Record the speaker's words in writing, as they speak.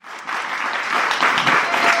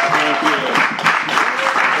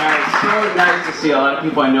It's so nice to see a lot of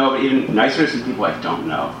people I know, but even nicer to see people I don't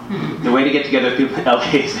know. The way to get together with people in LA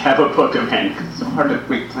is to have a book event, because it's so hard to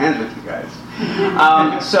make plans with you guys.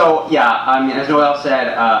 As Noelle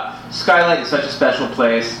said, Skylight is such a special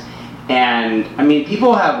place. And,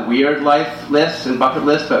 people have weird life lists and bucket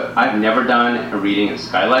lists, but I've never done a reading at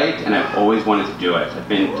Skylight, and I've always wanted to do it. I've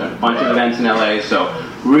been to a bunch of events in LA, so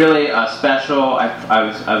really special.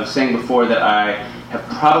 I was saying before that I have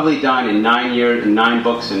probably done in 9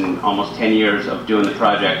 books and almost 10 years of doing the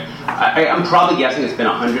project. I'm probably guessing it's been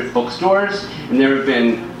 100 bookstores, and there have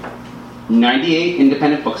been 98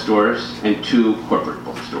 independent bookstores and 2 corporate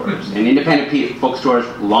bookstores. And independent bookstores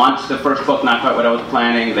launched the first book, not quite what I was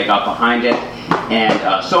planning. They got behind it.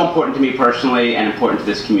 And so important to me personally and important to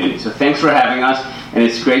this community. So thanks for having us. And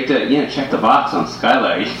it's great to check the box on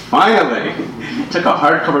Skylight. Finally! It took a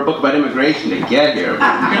hardcover book about immigration to get here.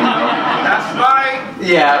 That's right!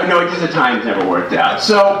 Yeah, no, just the times never worked out.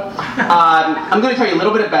 So I'm going to tell you a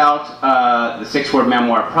little bit about the Six-Word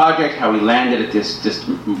Memoir project, how we landed at this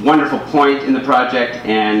wonderful point in the project,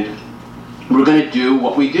 and we're going to do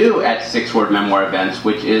what we do at Six-Word Memoir events,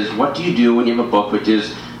 which is what do you do when you have a book which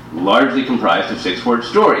is largely comprised of 6-word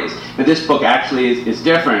stories. Now this book actually is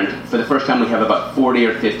different. For the first time we have about 40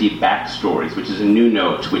 or 50 backstories, which is a new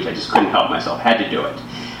note, which I just couldn't help myself, had to do it.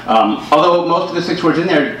 Although most of the 6 words in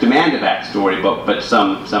there demand a backstory, but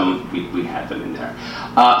some we had them in there.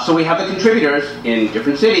 So we have the contributors in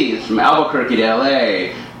different cities, from Albuquerque to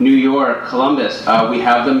LA, New York, Columbus. We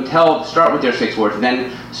have them start with their 6 words, and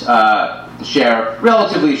then share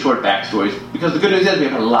relatively short backstories, because the good news is we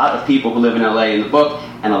have a lot of people who live in LA in the book,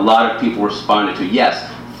 and a lot of people responded to,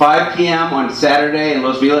 yes, 5 p.m. on Saturday in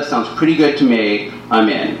Los Feliz sounds pretty good to me, I'm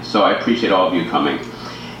in. So I appreciate all of you coming.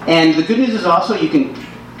 And the good news is also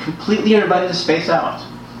you're invited to space out.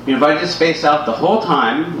 You're invited to space out the whole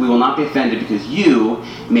time. We will not be offended because you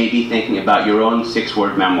may be thinking about your own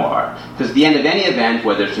 6-word memoir. Because at the end of any event,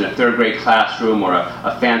 whether it's in a 3rd grade classroom or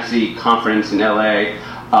a fancy conference in LA,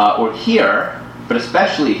 or here, but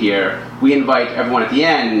especially here, we invite everyone at the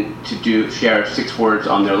end to share 6 words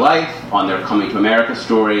on their life, on their coming to America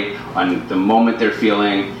story, on the moment they're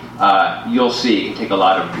feeling. You'll see, it can take a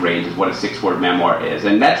lot of range of what a 6-word memoir is.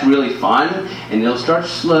 And that's really fun, and it'll start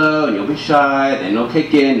slow, and you'll be shy, then it'll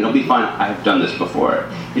kick in, and it'll be fun. I've done this before.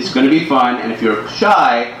 It's going to be fun, and if you're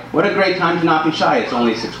shy, what a great time to not be shy. It's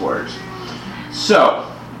only 6 words. So,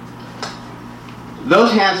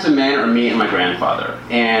 those handsome men are me and my grandfather.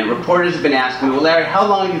 And reporters have been asking me, well, Larry, how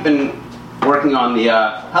long have you been working on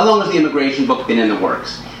how long has the immigration book been in the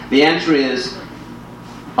works? The answer is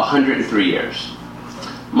 103 years.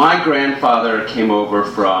 My grandfather came over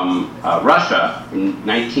from Russia in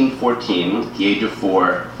 1914 at the age of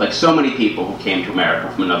 4, like so many people who came to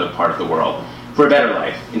America from another part of the world, for a better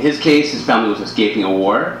life. In his case, his family was escaping a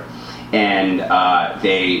war, and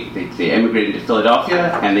they immigrated to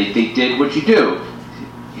Philadelphia, and they did what you do.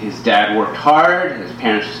 His dad worked hard, his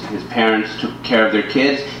parents took care of their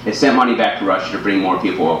kids, they sent money back to Russia to bring more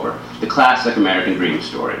people over. The classic American dream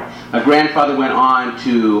story. My grandfather went on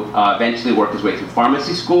to eventually work his way through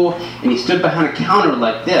pharmacy school, and he stood behind a counter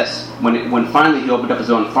like this when finally he opened up his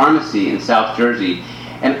own pharmacy in South Jersey,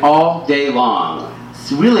 and all day long,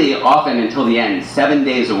 really often until the end, 7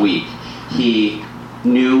 days a week, he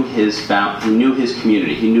knew his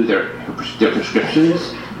community. He knew their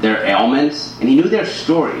prescriptions, their ailments, and he knew their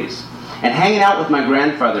stories. And hanging out with my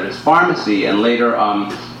grandfather at his pharmacy, and later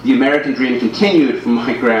the American dream continued from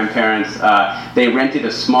my grandparents. They rented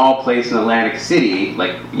a small place in Atlantic City,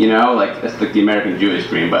 that's like the American Jewish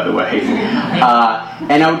dream, by the way.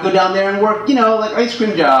 And I would go down there and work, like ice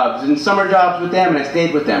cream jobs and summer jobs with them, and I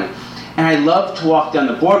stayed with them. And I loved to walk down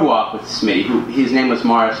the boardwalk with Smitty, his name was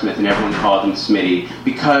Mario Smith, and everyone called him Smitty,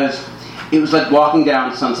 because it was like walking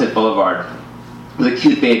down Sunset Boulevard with a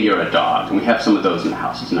cute baby or a dog, and we have some of those in the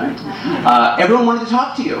house tonight. Everyone wanted to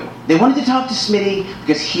talk to you. They wanted to talk to Smitty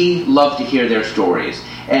because he loved to hear their stories.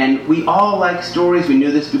 And we all like stories. We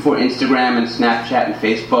knew this before Instagram and Snapchat and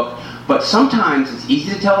Facebook. But sometimes it's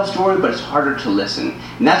easy to tell a story, but it's harder to listen.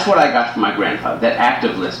 And that's what I got from my grandfather, that act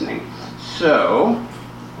of listening. So,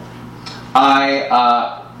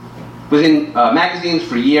 I was in magazines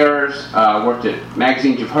for years, worked at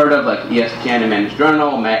magazines you've heard of, like ESPN and Men's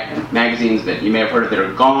Journal, magazines that you may have heard of that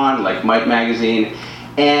are gone, like Mike Magazine,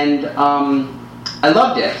 and I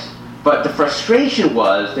loved it, but the frustration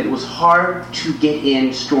was that it was hard to get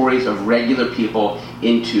in stories of regular people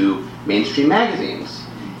into mainstream magazines.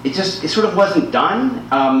 It sort of wasn't done.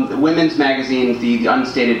 The women's magazine, the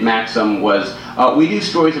unstated maxim was, we do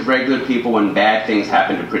stories of regular people when bad things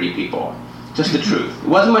happen to pretty people. Just the truth. It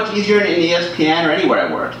wasn't much easier in ESPN or anywhere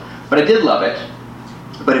I worked. But I did love it.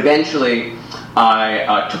 But eventually,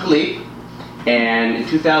 I took a leap. And in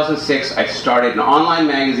 2006, I started an online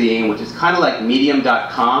magazine, which is kind of like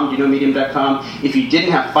Medium.com. Do you know Medium.com? If you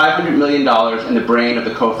didn't have $500 million and the brain of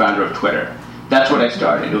the co-founder of Twitter. That's what I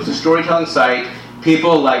started. It was a storytelling site.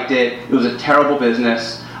 People liked it. It was a terrible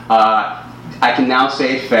business. I can now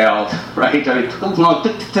say it failed, right? I mean, it took long.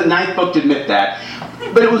 It took the ninth book to admit that.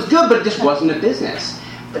 But it was good, but it just wasn't a business.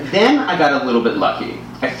 But then I got a little bit lucky.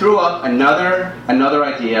 I threw up another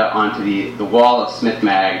idea onto the wall of Smith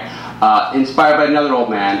Mag, inspired by another old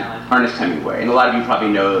man, Ernest Hemingway. And a lot of you probably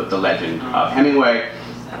know the legend of Hemingway.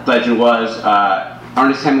 The legend was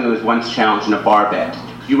Ernest Hemingway was once challenged in a bar bet.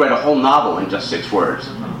 You write a whole novel in just 6 words.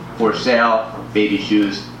 For sale, baby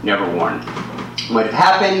shoes, never worn. Might have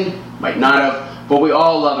happened, might not have, but we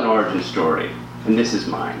all love an origin story. And this is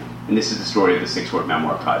mine. And this is the story of the Six-Word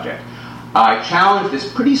Memoir project. I challenged this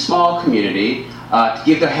pretty small community to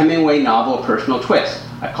give the Hemingway novel a personal twist.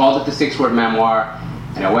 I called it the Six-Word Memoir,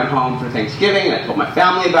 and I went home for Thanksgiving, and I told my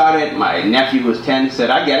family about it. My nephew, who was 10, said,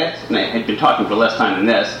 I get it, and I had been talking for less time than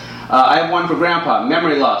this. I have one for Grandpa,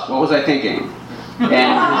 memory loss, what was I thinking?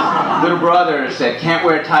 And his little brother said, can't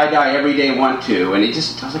wear tie-dye every day, want to. And I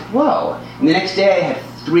was like, whoa. And the next day I had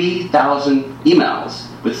 3,000 emails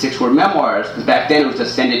with Six-Word Memoirs, because back then it was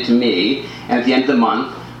just send it to me, and at the end of the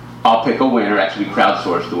month, I'll pick a winner. Actually, we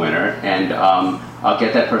crowdsourced the winner, and I'll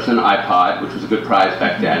get that person an iPod, which was a good prize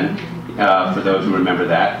back then, for those who remember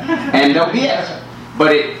that, and that'll be it.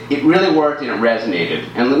 But it really worked, and it resonated.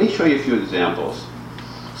 And let me show you a few examples.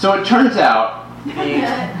 So it turns out,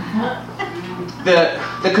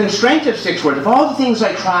 the constraint of 6 words, of all the things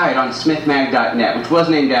I tried on smithmag.net, which was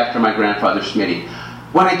named after my grandfather Smitty,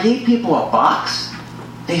 when I gave people a box,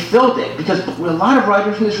 they filled it, because we're a lot of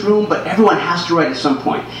writers in this room, but everyone has to write at some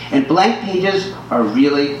point. And blank pages are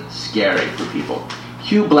really scary for people.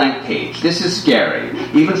 Cue blank page. This is scary.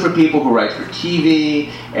 Even for people who write for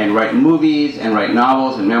TV, and write movies, and write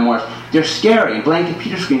novels and memoirs. They're scary, and blank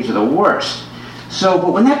computer screens are the worst.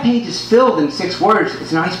 But when that page is filled in 6 words,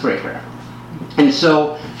 it's an icebreaker. And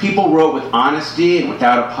so people wrote with honesty and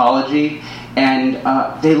without apology, and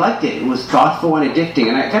they liked it. It was thoughtful and addicting.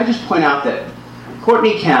 And I got to just point out that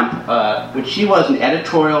Courtney Kemp, when she was an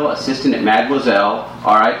editorial assistant at Mademoiselle,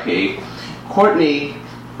 R.I.P., Courtney,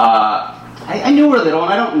 I knew her a little,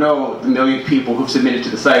 and I don't know the million people who've submitted to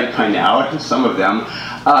the site by now, some of them.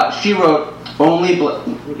 She wrote, let me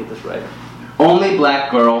get this right. Only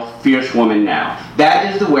black girl, fierce woman now.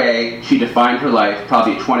 That is the way she defined her life,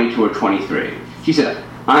 probably at 22 or 23. She said,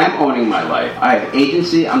 I'm owning my life. I have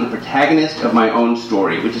agency. I'm the protagonist of my own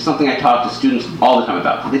story, which is something I talk to students all the time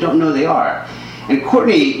about, because they don't know they are. And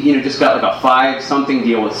Courtney, just got like a 5-something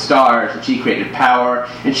deal with Stars, and she created Power,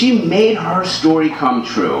 and she made her story come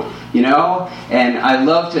true, And I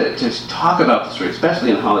love to talk about the story,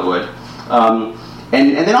 especially in Hollywood.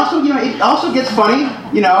 And then also, it also gets funny,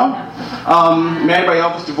 Married by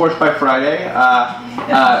Elvis, divorced by Friday.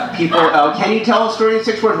 People, can you tell a story in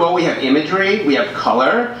 6 words? Well, we have imagery, we have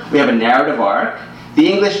color, we have a narrative arc. The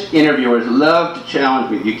English interviewers love to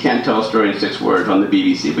challenge me. You can't tell a story in 6 words on the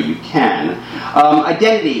BBC, but you can.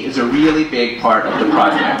 Identity is a really big part of the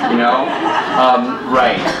project,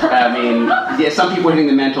 right. I mean, some people are hitting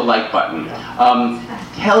the mental like button.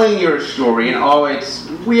 Telling your story and all its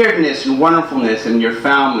weirdness and wonderfulness and your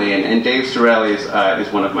family, and Dave Sorelli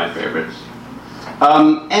is one of my favorites.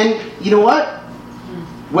 And you know what?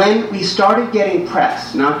 When we started getting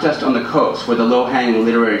press, not just on the coast where the low-hanging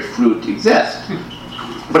literary fruit exists,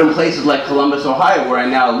 but in places like Columbus, Ohio, where I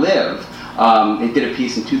now live, they did a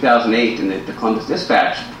piece in 2008 in the Columbus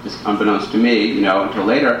Dispatch, just unbeknownst to me, until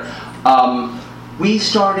later. We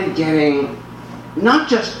started getting not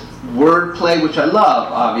just wordplay, which I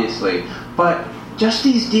love, obviously, but just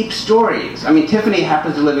these deep stories. I mean, Tiffany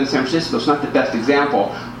happens to live in San Francisco. It's not the best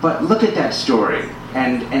example, but look at that story.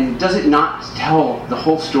 And does it not tell the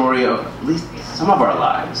whole story of at least some of our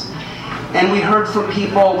lives? And we heard from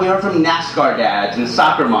people, we heard from NASCAR dads and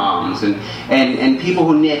soccer moms and people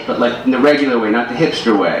who knit, but like in the regular way, not the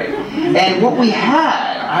hipster way. And what we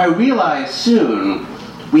had, I realized soon,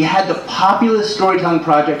 we had the populist storytelling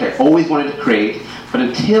project I always wanted to create, but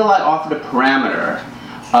until I offered a parameter,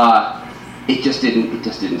 it just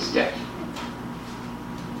didn't stick.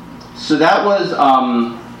 So that was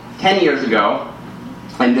 10 years ago,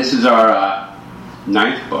 and this is our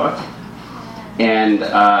 9th book. And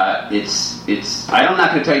it's I'm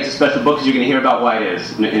not going to tell you it's a special book because you're going to hear about why it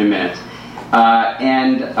is in a minute.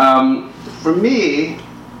 For me,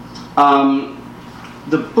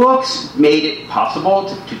 the books made it possible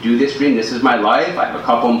to do this dream. This is my life. I have a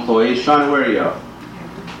couple employees. Shauna, where are you?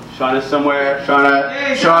 Shauna's somewhere. Shauna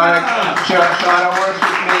works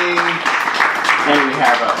with me. And we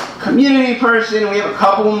have a community person. We have a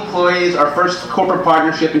couple employees. Our first corporate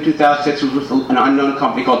partnership in 2006 was with an unknown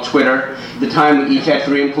company called Twitter. At the time, we each had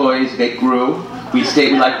 3 employees. They grew. We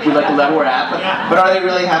like the level we're at, but are they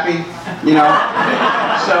really happy? You know.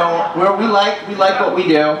 So we like what we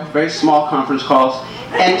do. Very small conference calls,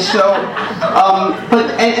 and so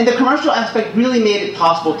and the commercial aspect really made it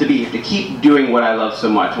possible to keep doing what I love so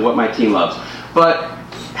much and what my team loves. But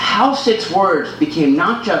how 6 words became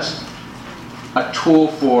not just a tool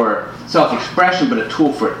for self-expression, but a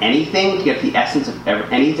tool for anything, to get the essence of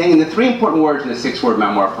anything. And the 3 important words in the 6-word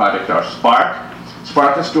memoir project are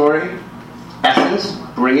spark a story, essence,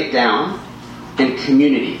 bring it down, and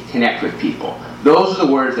community, connect with people. Those are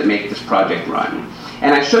the words that make this project run.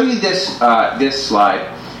 And I show you this slide,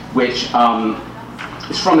 which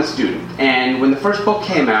is from a student. And when the first book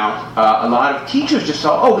came out, a lot of teachers just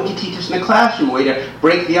saw, we could teach this in the classroom, a way to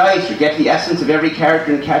break the ice or get the essence of every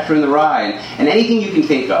character in Catcher in the Rye, and anything you can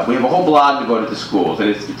think of. We have a whole blog to go to the schools, and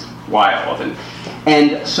it's wild.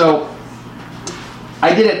 And so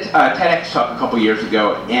I did a TEDx talk a couple years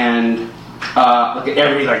ago, and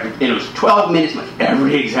it was 12 minutes, like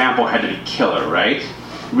every example had to be killer, right?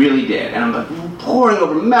 Really did. And I'm like pouring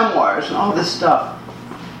over memoirs and all this stuff.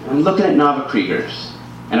 I'm looking at Nava Krieger's,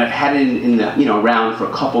 and I've had it in the around for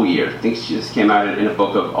a couple years. I think she just came out in a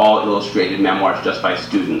book of all illustrated memoirs just by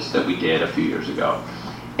students that we did a few years ago.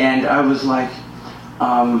 And I was like,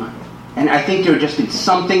 and I think there had just been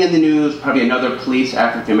something in the news, probably another police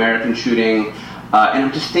African-American shooting, and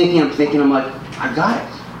I'm just thinking, I'm like, I got it.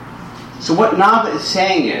 So what Nava is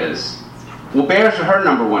saying is, well, bears are her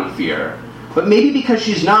number one fear, but maybe because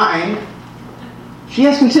she's 9, she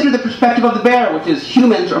has considered the perspective of the bear, which is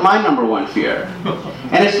humans are my number one fear.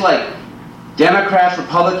 And it's like Democrats,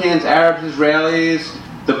 Republicans, Arabs, Israelis,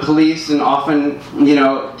 the police, and often,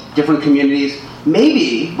 different communities.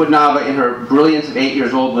 Maybe what Nava, in her brilliance of 8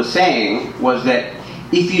 years old, was saying was that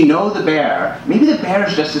if you know the bear, maybe the bear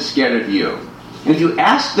is just as scared of you. And if you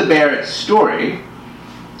ask the bear its story,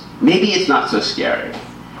 maybe it's not so scary.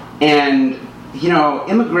 And,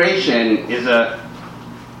 immigration is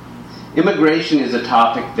a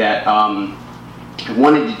topic that I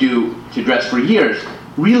wanted to address for years,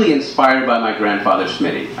 really inspired by my grandfather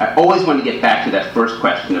Smitty. I always wanted to get back to that first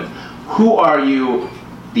question of, who are you?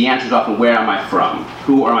 The answer is often, where am I from?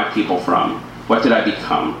 Who are my people from? What did I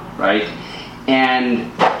become, right?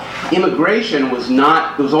 And immigration was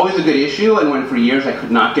always a good issue, and when for years I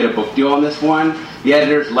could not get a book deal on this one, the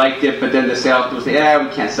editors liked it, but then the sales would say, we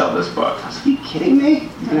can't sell this book. I was like, are you kidding me?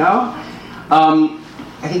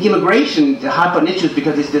 I think immigration, the hot button issue, is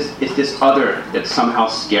because it's this other that's somehow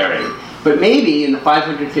scary. But maybe in the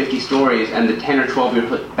 550 stories and the 10 or 12 year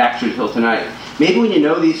backstories till tonight, maybe when you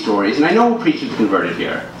know these stories, and I know we're preachers converted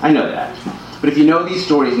here, I know that. But if you know these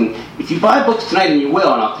stories, and if you buy books tonight, and you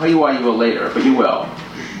will, and I'll tell you why you will later, but you will,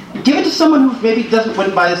 give it to someone who maybe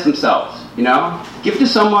wouldn't buy this themselves, Give it to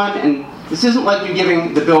someone, and this isn't like you're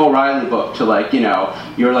giving the Bill O'Reilly book to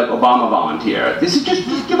you're like Obama volunteer. This is just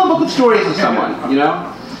give a book of stories to someone,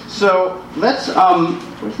 So let's,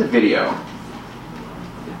 where's the video?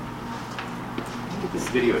 This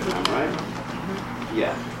video is on, right?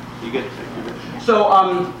 Yeah, you get it. So,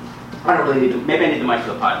 I don't really need maybe I need the mic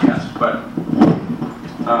for the podcast, but,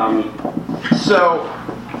 so,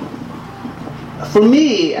 for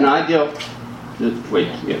me, an ideal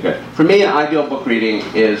book reading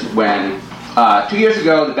is when 2 years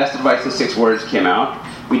ago, The Best Advice in 6 Words came out.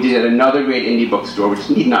 We did at another great indie bookstore, which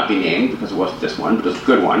need not be named because it wasn't this one, but it was a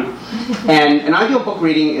good one. And an ideal book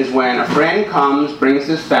reading is when a friend comes, brings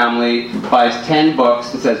his family, buys 10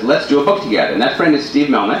 books, and says, let's do a book together. And that friend is Steve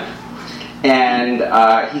Melnick. And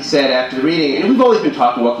he said after the reading, and we've always been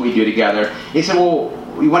talking, what can we do together? He said, well,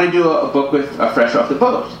 we want to do a book with Fresh Off the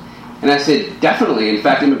Boat. And I said, definitely. In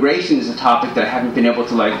fact, immigration is a topic that I haven't been able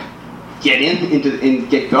to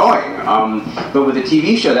get going. But with a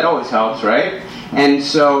TV show, that always helps, right? And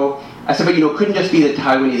so I said, but couldn't just be the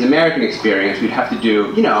Taiwanese American experience. We'd have to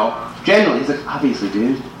do, generally. He's like, obviously,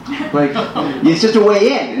 dude. It's just a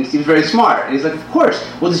way in. And Steve's very smart. And he's like, of course,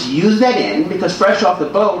 we'll just use that in because Fresh Off the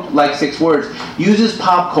Boat, like 6 Words, uses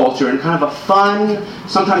pop culture and kind of a fun,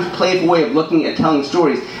 sometimes playful way of looking at telling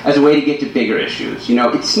stories as a way to get to bigger issues.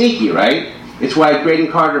 It's sneaky, right? It's why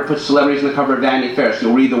Graydon Carter puts celebrities on the cover of Vanity Fair, so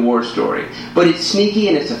you'll read the war story. But it's sneaky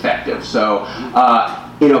and it's effective. So,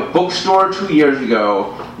 in a bookstore 2 years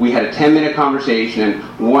ago, we had a 10-minute conversation, and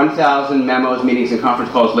 1,000 memos, meetings, and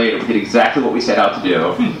conference calls later, we did exactly what we set out to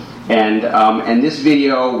do. And this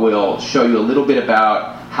video will show you a little bit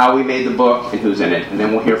about how we made the book and who's in it, and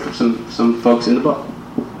then we'll hear from some folks in the book.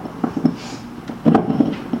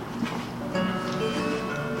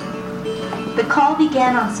 The call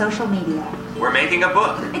began on social media. We're making a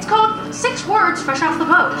book. It's called 6 Words Fresh Off the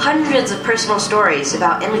Boat. Hundreds of personal stories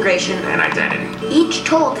about immigration And identity. Each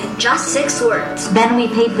told in just 6 words. Then we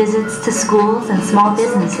paid visits to schools and small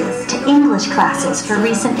businesses, to English classes for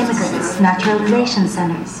recent immigrants, naturalization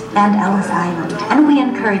centers, and Ellis Island. And we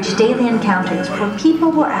encouraged daily encounters where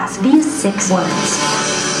people were asked these 6 words.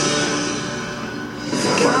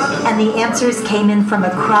 And the answers came in from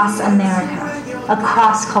across America,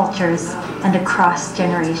 across cultures, and across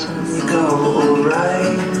generations. Go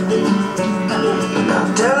right.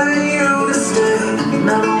 I'm telling you to stay.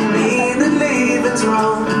 I don't mean that leaving's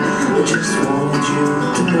wrong. I just want you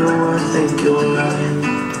to know I think you're right.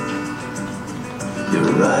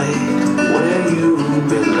 You're right where you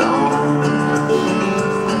belong.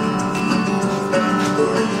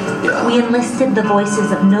 We enlisted the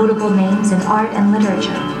voices of notable names in art and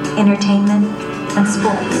literature, entertainment, and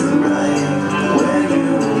sports. You're right where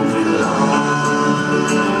you belong.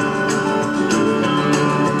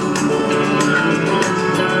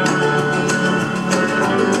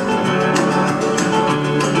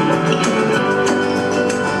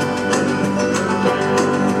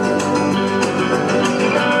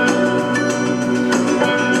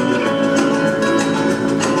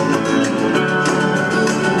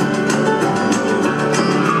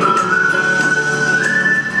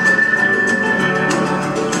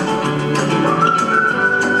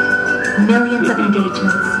 Millions of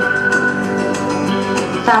engagements,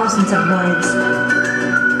 thousands of words,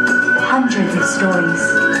 hundreds of stories.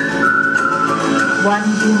 One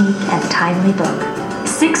unique and timely book.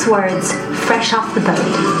 6 words, fresh off the boat.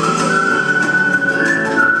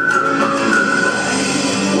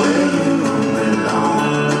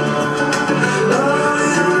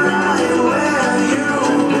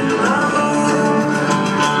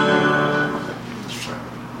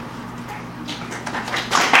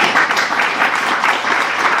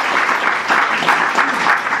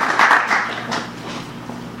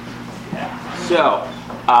 So,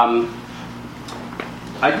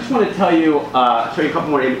 I just want to tell you, show you a couple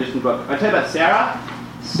more images from the book. I'll tell you about Sarah.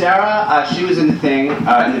 Sarah, she was in the thing,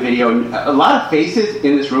 in the video. A lot of faces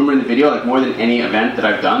in this room are in the video, like more than any event that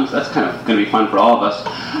I've done, so that's kind of going to be fun for all of us.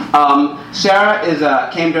 Sarah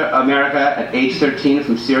came to America at age 13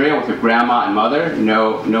 from Syria with her grandma and mother,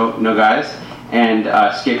 no guys, and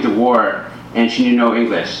escaped the war. And she knew no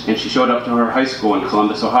English. And she showed up to her high school in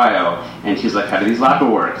Columbus, Ohio, and she's like, how do these locker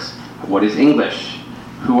works? What is English?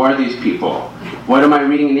 Who are these people? What am I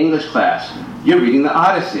reading in English class? You're reading the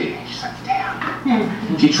Odyssey. She's like,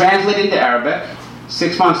 damn. She translated into Arabic.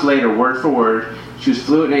 6 months later, word for word, she was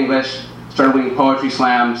fluent in English, started winning poetry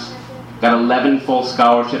slams, got 11 full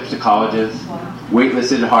scholarships to colleges,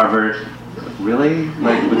 waitlisted at Harvard. Really?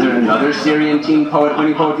 Like, was there another Syrian teen poet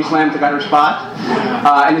winning poetry slams that got her spot?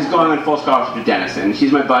 And is going on full scholarship to Denison.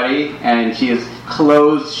 She's my buddy, and she has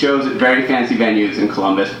closed shows at very fancy venues in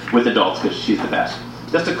Columbus with adults because she's the best.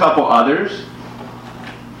 Just a couple others.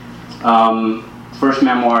 First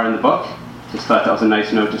memoir in the book. Just thought that was a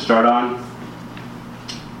nice note to start on.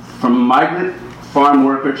 From migrant farm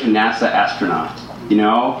worker to NASA astronaut. You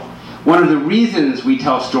know, one of the reasons we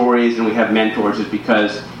tell stories and we have mentors is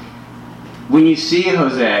because when you see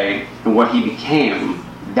Jose and what he became,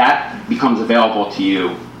 that becomes available to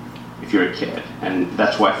you if you're a kid. And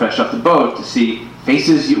that's why Fresh Off the Boat, to see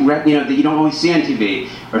faces that you don't always see on TV,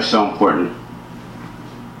 are so important.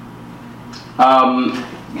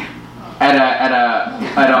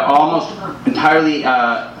 At an almost entirely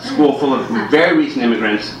school full of very recent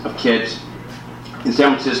immigrants, of kids, in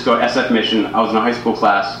San Francisco, SF Mission, I was in a high school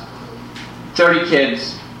class, 30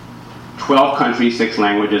 kids, 12 countries, 6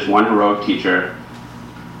 languages, 1 heroic teacher.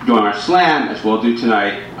 During our slam, as we'll do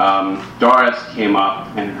tonight, Doris came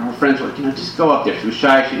up, and her friends were like, just go up there. She was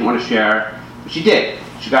shy, she didn't want to share, but she did.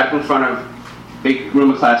 She got up in front of a big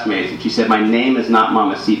room of classmates, and she said, my name is not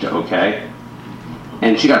Mamacita, okay?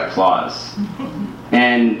 And she got applause.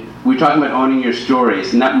 And we were talking about owning your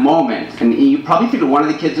stories. In that moment, and you probably figured one of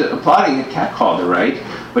the kids applauding had catcalled her, right?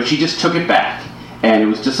 But she just took it back, and it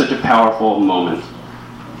was just such a powerful moment.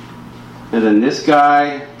 And then this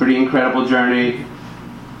guy, pretty incredible journey.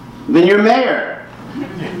 Then you're mayor.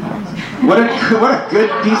 What a good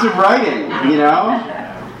piece of writing, you know?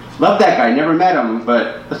 Love that guy. Never met him,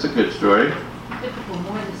 but that's a good story. Typical,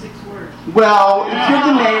 more than 6 words. Well, if you're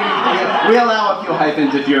the mayor, we allow a few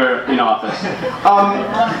hyphens if you're in office.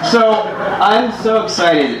 So I'm so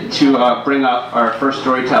excited to bring up our first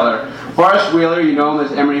storyteller. Forrest Wheeler, you know him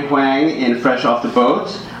as Emery Huang in Fresh Off the Boat.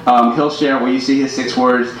 He'll share where you see his 6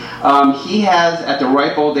 words. He has, at the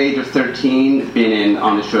ripe old age of 13, been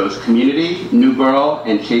on the shows Community, New Girl,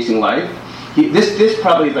 and Chasing Life. this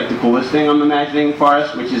probably is like the coolest thing I'm imagining for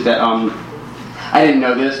us, which is that I didn't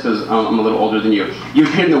know this because I'm a little older than you. You've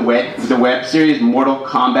appeared in the web series Mortal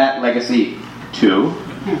Kombat Legacy 2.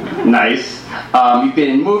 Nice. You've been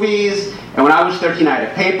in movies, and when I was 13 I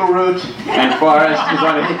had a paper route, and Forrest was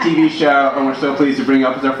on a hit TV show, and we're so pleased to bring you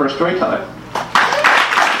up as our first storyteller.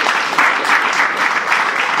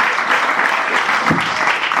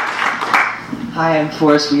 Hi, I'm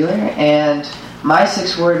Forrest Wheeler, and my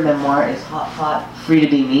 6-word memoir is Hot Pot, Free to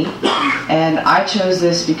Be Me. And I chose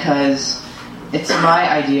this because it's my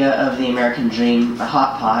idea of the American dream, a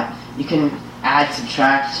hot pot. You can add,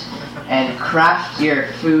 subtract, and craft your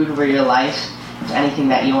food or your life to anything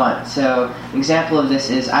that you want. So an example of this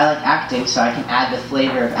is I like acting, so I can add the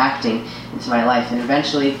flavor of acting into my life. And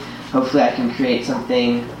eventually, hopefully I can create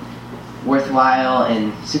something worthwhile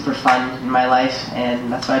and super fun in my life,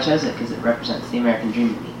 and that's why I chose it, because it represents the American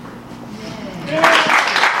dream to me.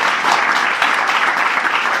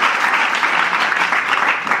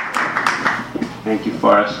 Thank you,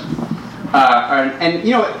 Forrest. And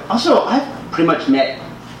you know, also I've pretty much met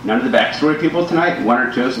none of the backstory people tonight. One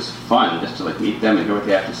or two. It's just fun just to like meet them and hear what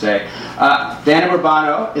they have to say. Dana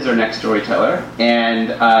Bourbano is our next storyteller,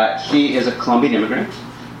 and she is a Colombian immigrant,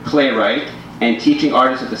 playwright, and teaching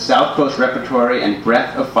artist at the South Coast Repertory and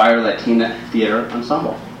Breath of Fire Latina Theater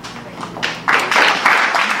Ensemble.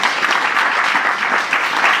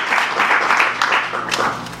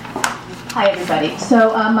 Hi, everybody.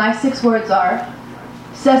 So my 6 words are,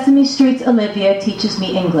 Sesame Street's Olivia teaches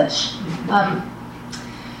me English.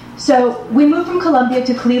 So we moved from Columbia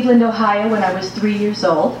to Cleveland, Ohio when I was 3 years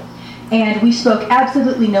old, and we spoke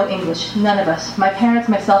absolutely no English, none of us. My parents,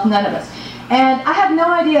 myself, none of us. And I have no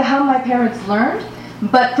idea how my parents learned,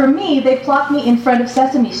 but for me, they plopped me in front of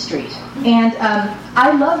Sesame Street. And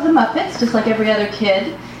I love the Muppets, just like every other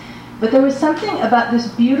kid, but there was something about this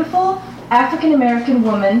beautiful African-American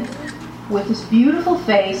woman with this beautiful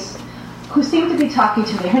face who seemed to be talking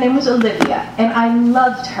to me. Her name was Olivia, and I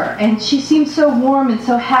loved her, and she seemed so warm and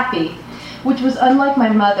so happy, which was unlike my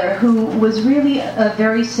mother, who was really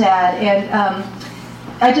very sad. And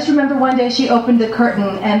I just remember one day she opened the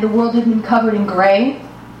curtain and the world had been covered in gray,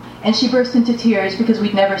 and she burst into tears because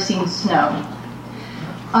we'd never seen snow.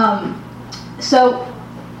 So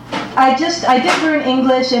I did learn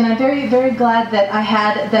English, and I'm very, very glad that I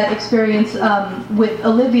had that experience with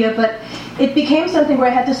Olivia, but it became something where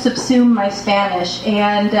I had to subsume my Spanish,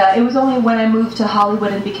 and it was only when I moved to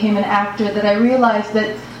Hollywood and became an actor that I realized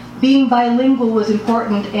that being bilingual was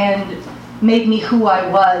important and made me who I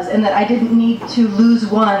was, and that I didn't need to lose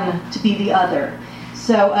one to be the other.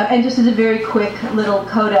 So, and just as a very quick little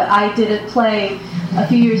coda, I did a play a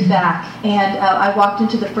few years back, and I walked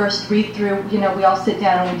into the first read-through. You know, we all sit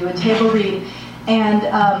down and we do a table read, and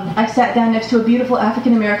I sat down next to a beautiful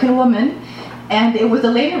African-American woman, and it was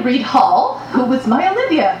Elena Reed Hall, who was my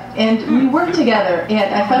Olivia, and we worked together,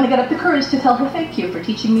 and I finally got up the courage to tell her thank you for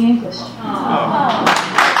teaching me English.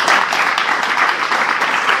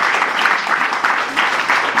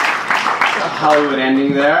 Hollywood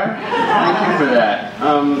ending there. Thank you for that.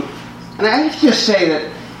 And I have to just say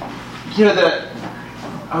that, you know,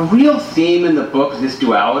 a real theme in the book is this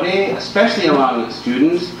duality, especially among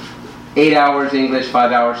students. 8 hours English,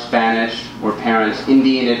 5 hours Spanish, or parents,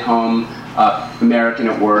 Indian at home, American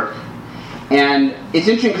at work. And it's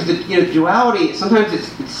interesting because the duality, sometimes it's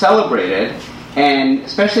celebrated, and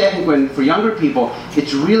especially I think for younger people,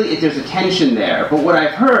 it's really, there's a tension there. But what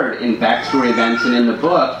I've heard in backstory events and in the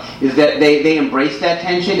book is that they embrace that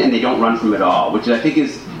tension and they don't run from it all, which I think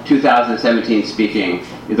is 2017 speaking,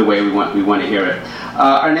 is the way we want to hear it.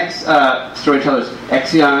 Our next storyteller is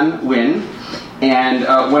Exion Win. And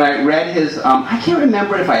when I read his, I can't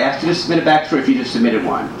remember if I asked you to submit a backstory or if you just submitted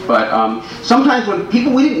one. But sometimes when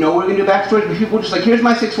people, we didn't know we were going to do backstories, but people were just like, here's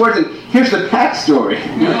my 6 words and here's the backstory.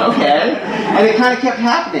 You're like, okay. And it kind of kept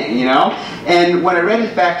happening, you know. And when I read his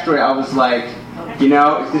backstory, I was like, you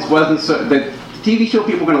know, if this wasn't so, the TV show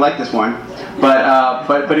people are going to like this one. But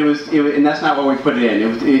it was, and that's not why we put it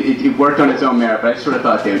in. It worked on its own merit, but I sort of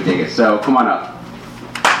thought they would dig it. So come on up.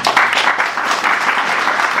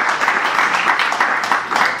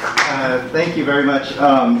 Thank you very much.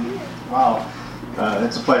 Wow,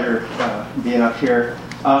 it's a pleasure being up here.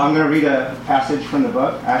 I'm going to read a passage from the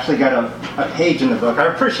book. I actually got a page in the book.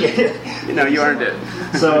 I appreciate it. You know, you earned it.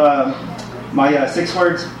 So my 6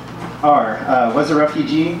 words are, was a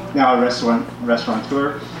refugee, now a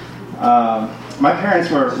restaurateur. My parents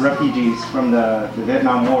were refugees from the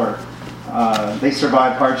Vietnam War. They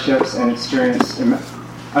survived hardships and experienced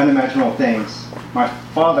unimaginable things. My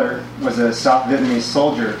father was a South Vietnamese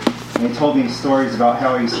soldier, and he told me stories about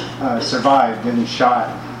how he survived getting shot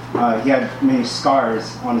He had many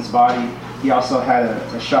scars on his body. He also had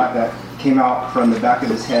a shot that came out from the back of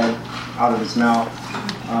his head, out of his mouth.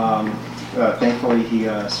 Thankfully, he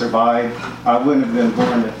survived. I wouldn't have been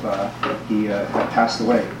born if he had passed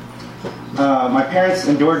away. My parents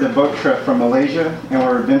endured a boat trip from Malaysia and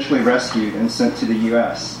were eventually rescued and sent to the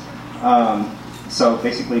U.S. So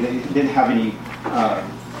basically, they didn't have any.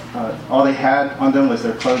 All they had on them was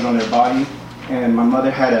their clothes on their body. And my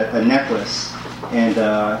mother had a necklace, and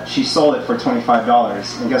she sold it for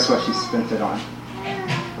 $25. And guess what she spent it on?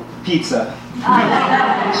 Pizza.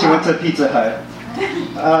 She went to Pizza Hut.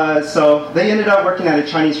 So they ended up working at a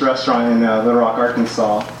Chinese restaurant in Little Rock,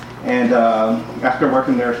 Arkansas. And after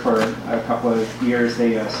working there for a couple of years,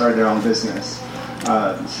 they started their own business.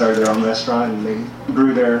 Started their own restaurant, and they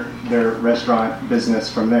grew their restaurant business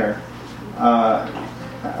from there.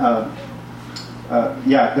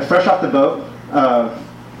 The Fresh Off the Boat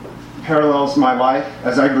parallels my life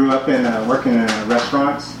as I grew up in working in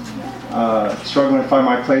restaurants, struggling to find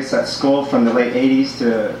my place at school from the late 80s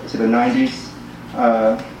to the 90s.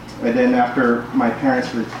 And then after my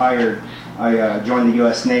parents retired, I joined the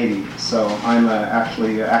U.S. Navy. So I'm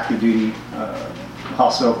actually an active duty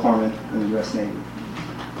hospital corpsman in the U.S. Navy.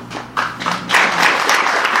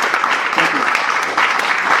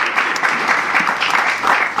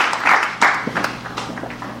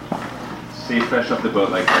 Stay fresh off the boat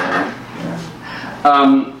like that.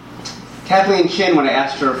 Kathleen Chin, when I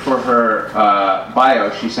asked her for her bio,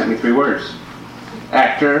 she sent me 3 words: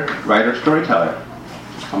 actor, writer, storyteller.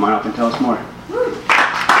 Come on up and tell us more.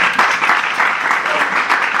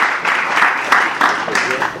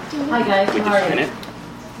 Hi guys, how are you?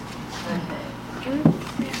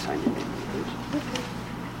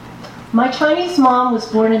 My Chinese mom was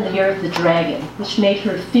born in the year of the dragon, which made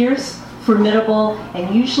her fierce, formidable,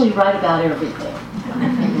 and usually right about everything.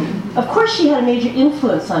 Of course she had a major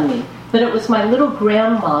influence on me, but it was my little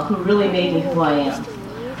grandma who really made me who I am.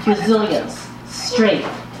 Resilience, strength,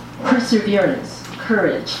 perseverance,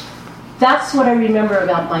 courage. That's what I remember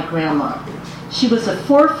about my grandma. She was a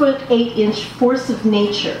 4'8" force of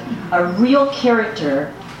nature, a real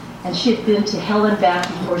character, and she had been to hell and back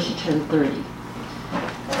before she turned 30.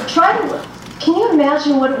 Can you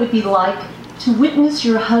imagine what it would be like to witness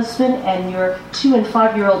your husband and your 2- and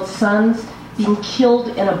 5-year-old sons being killed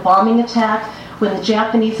in a bombing attack when the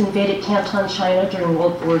Japanese invaded Canton, China during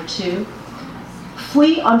World War II?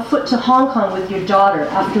 Flee on foot to Hong Kong with your daughter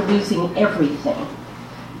after losing everything,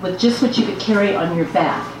 with just what you could carry on your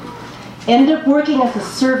back. End up working as a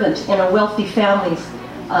servant in a wealthy family,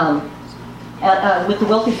 with the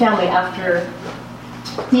wealthy family after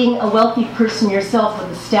being a wealthy person yourself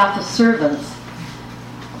with a staff of servants,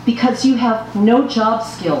 because you have no job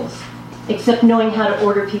skills except knowing how to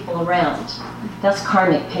order people around. That's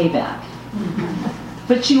karmic payback.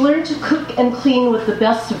 But you learn to cook and clean with the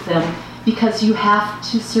best of them because you have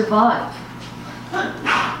to survive.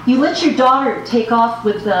 You let your daughter take off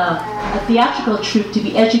with a theatrical troupe to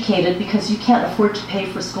be educated because you can't afford to pay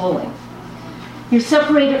for schooling. You're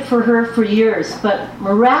separated from her for years, but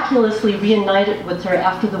miraculously reunited with her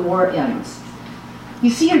after the war ends. You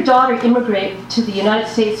see your daughter immigrate to the United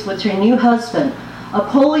States with her new husband, a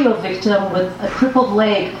polio victim with a crippled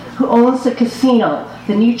leg who owns a casino,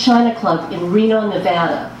 the New China Club in Reno,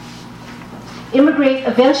 Nevada. Immigrate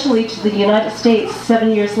eventually to the United States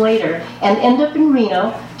 7 years later and end up in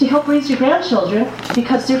Reno to help raise your grandchildren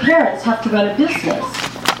because their parents have to run a business.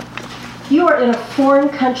 You are in a foreign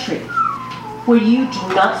country where you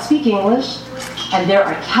do not speak English, and there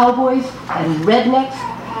are cowboys and rednecks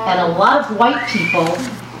and a lot of white people,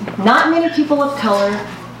 not many people of color,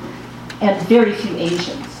 and very few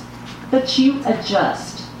Asians. But you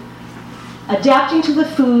adjust, adapting to the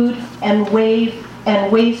food and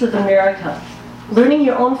ways of America, learning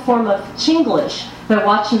your own form of Chinglish by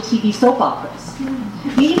watching TV soap operas.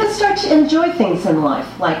 You even start to enjoy things in life,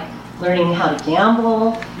 like learning how to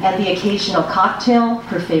gamble and the occasional cocktail.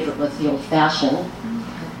 Her favorite was the old-fashioned.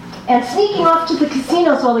 And sneaking off to the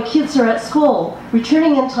casinos while the kids are at school,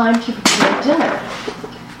 returning in time to prepare dinner.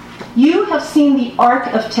 You have seen the arc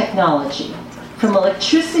of technology, from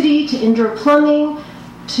electricity to indoor plumbing,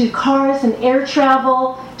 to cars and air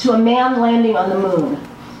travel, to a man landing on the moon.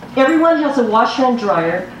 Everyone has a washer and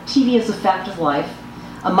dryer, TV is a fact of life,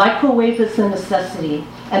 a microwave is a necessity,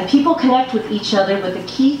 and people connect with each other with a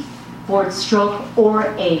keyboard stroke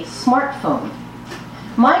or a smartphone.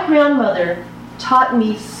 My grandmother taught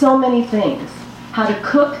me so many things: how to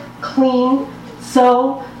cook, clean,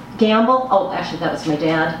 sew, gamble. Oh, actually, that was my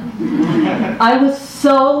dad. I was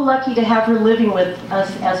so lucky to have her living with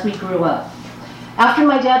us as we grew up. After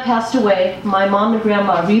my dad passed away, my mom and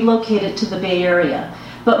grandma relocated to the Bay Area.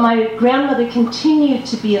 But my grandmother continued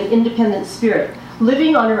to be an independent spirit,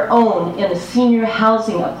 living on her own in a senior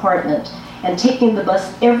housing apartment and taking the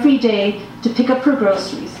bus every day to pick up her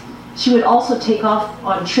groceries. She would also take off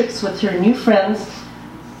on trips with her new friends,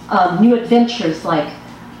 new adventures like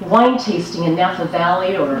wine tasting in Napa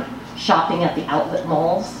Valley or shopping at the outlet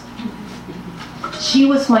malls. She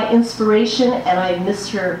was my inspiration, and I miss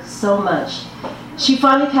her so much. She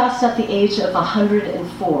finally passed at the age of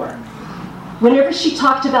 104. Whenever she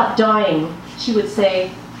talked about dying, she would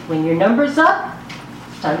say, "When your number's up,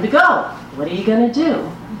 it's time to go. What are you going to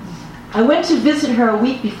do?" I went to visit her a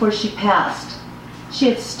week before she passed. She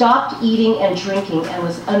had stopped eating and drinking and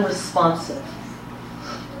was unresponsive.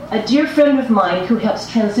 A dear friend of mine who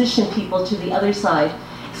helps transition people to the other side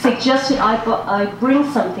suggested I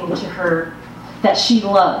bring something to her that she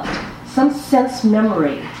loved, some sense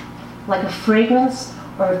memory, like a fragrance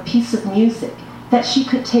or a piece of music that she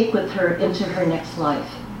could take with her into her next life.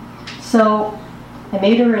 So I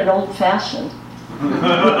made her an old-fashioned.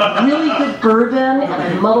 Really good bourbon, and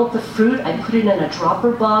I muddled the fruit. I put it in a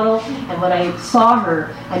dropper bottle, and when I saw her,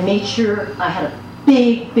 I made sure I had a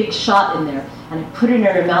big shot in there, and I put it in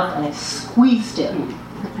her mouth, and I squeezed it.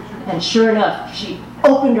 And sure enough, she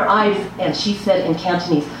opened her eyes, and she said in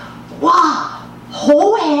Cantonese, "Wow,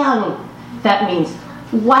 ho hang!" That means,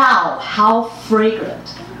 "Wow, how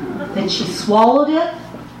fragrant." Then she swallowed it,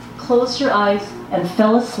 closed her eyes, and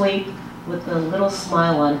fell asleep with a little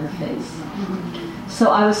smile on her face. So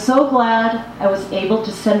I was so glad I was able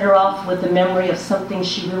to send her off with the memory of something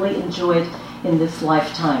she really enjoyed in this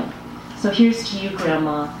lifetime. So here's to you,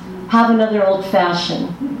 Grandma. Have another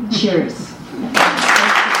old-fashioned. Cheers.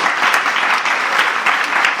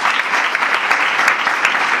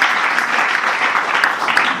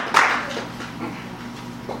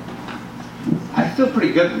 I feel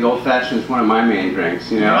pretty good that the old-fashioned is one of my main drinks,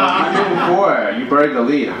 you know? 104, you buried the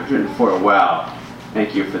lead, 104, wow.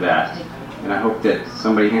 Thank you for that. And I hope that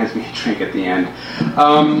somebody hands me a drink at the end.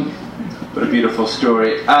 What a beautiful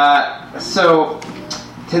story. So,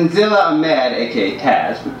 Tanzila Ahmed, a.k.a.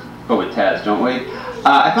 Taz, we go with Taz, don't we?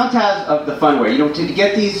 I found Taz the fun way. You know, to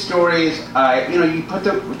get these stories, you put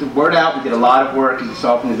the word out. We did a lot of work, as you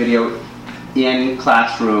saw from the video, in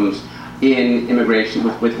classrooms, in immigration,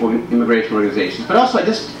 with immigration organizations. But also, I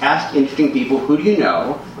just asked interesting people, who do you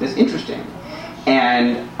know that's interesting?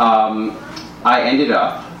 And I ended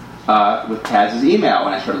up with Taz's email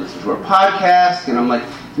when I started listening to her podcast, and I'm like,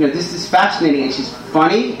 this is fascinating, and she's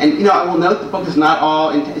funny. And I will note the book is not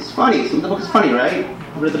all it's funny. The book is funny, right?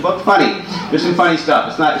 Read the book, funny. There's some funny stuff.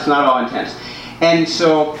 It's not all intense. And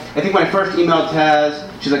so I think when I first emailed Taz,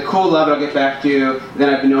 she's like, "Cool, love it, I'll get back to you." Then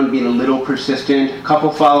I've been known to be a little persistent. A couple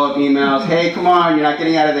follow-up emails. "Hey, come on, you're not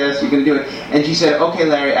getting out of this. You're going to do it." And she said, "Okay,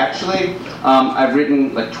 Larry, actually, I've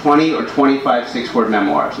written like 20 or 25 six-word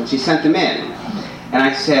memoirs." And she sent them in. And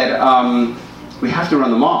I said, "We have to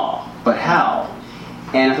run them all, but how?"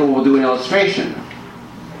 And I thought, well, we'll do an illustration.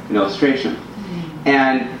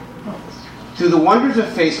 And through the wonders of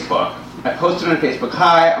Facebook, I posted on Facebook,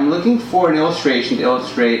 "Hi, I'm looking for an illustration to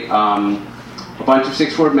illustrate a bunch of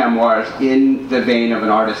six-word memoirs in the vein of an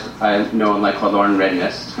artist I know and like called Lauren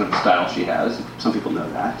Redness." It's kind of a style she has. Some people know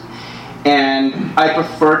that. And I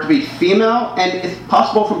prefer to be female, and if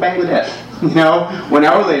possible from Bangladesh. 1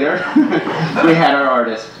 hour later, we had our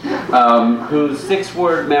artist, whose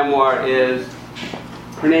six-word memoir is,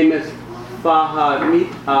 her name is Fahmida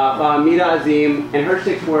Azim, and her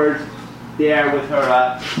six words there with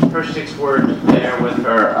her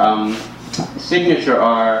signature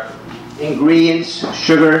are ingredients,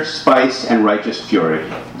 sugar, spice, and righteous fury.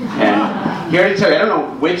 And here to tell you, I don't know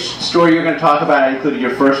which story you're going to talk about. I included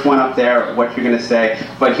your first one up there, what you're going to say.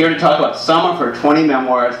 But here to talk about some of her 20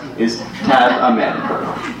 memoirs is Taz Ahmed.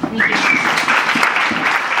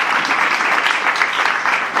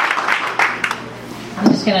 I'm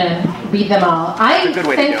just going to read them all. I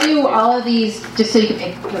sent you all of these just so you could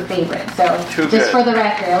pick your favorite. So just for the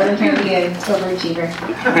record, I wasn't trying to be an overachiever.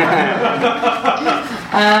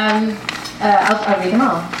 I'll read them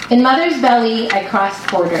all. In mother's belly, I crossed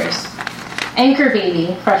borders. Anchor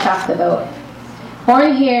baby, fresh off the boat.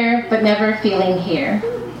 Born here, but never feeling here.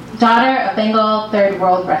 Daughter of Bengal third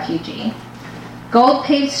world refugee.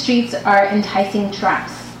 Gold-paved streets are enticing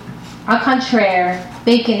traps. Au contraire,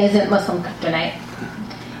 bacon isn't Muslim kryptonite.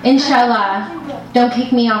 Inshallah, don't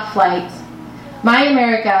kick me off flights. My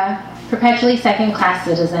America, perpetually second-class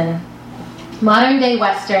citizen. Modern-day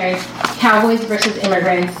Western, cowboys versus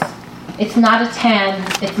immigrants. It's not a tan,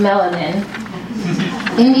 it's melanin.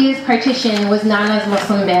 India's partition was Nana's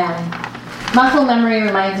Muslim ban. Muscle memory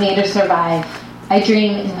reminds me to survive. I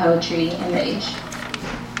dream in poetry and rage.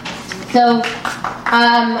 So,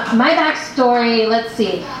 my backstory, let's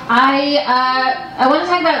see. I want to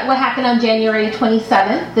talk about what happened on January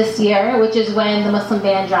 27th this year, which is when the Muslim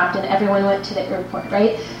ban dropped and everyone went to the airport,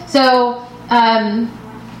 right? So,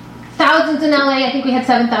 thousands in LA, I think we had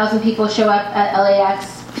 7,000 people show up at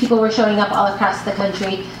LAX. People were showing up all across the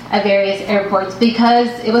country at various airports because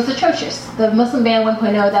it was atrocious. The Muslim ban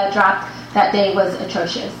 1.0 that dropped that day was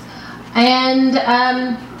atrocious. And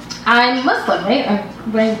I'm Muslim, right?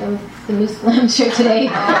 I'm wearing the Muslim shirt today.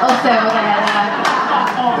 Also,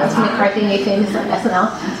 that's McCarthy made famous on SNL.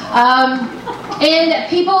 And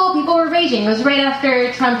people were raging. It was right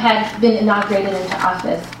after Trump had been inaugurated into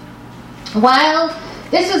office. While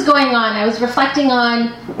this was going on, I was reflecting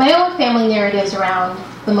on my own family narratives around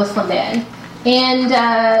the Muslim ban. And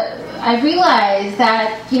I realized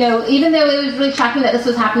that, even though it was really shocking that this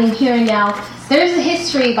was happening here and now, there's a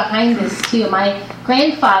history behind this too. My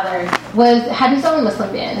grandfather had his own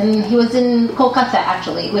Muslim ban, and he was in Kolkata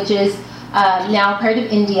actually, which is now part of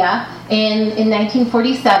India. And in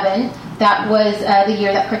 1947, that was the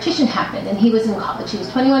year that partition happened, and he was in college. He was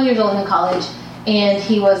 21 years old in college, and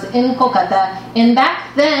he was in Kolkata. And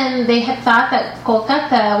back then, they had thought that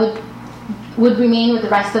Kolkata would remain with the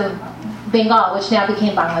rest of Bengal, which now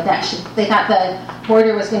became Bangladesh. They thought the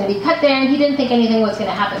border was going to be cut there, and he didn't think anything was going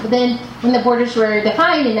to happen. But then, when the borders were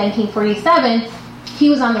defined in 1947, he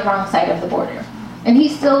was on the wrong side of the border. And he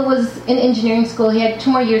still was in engineering school. He had 2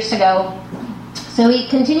 more years to go. So he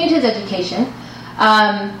continued his education.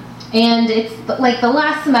 And it's like the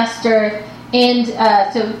last semester. And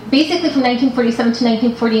so basically from 1947 to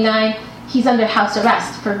 1949, he's under house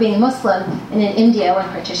arrest for being Muslim and in India when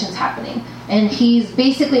partition's happening. And he's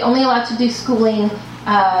basically only allowed to do schooling.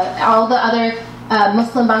 All the other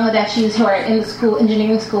Muslim Bangladeshis who are in the school,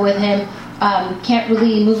 engineering school with him, can't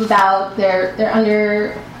really move about. They're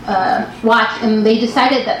under watch, and they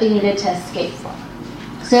decided that they needed to escape.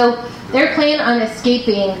 So their plan on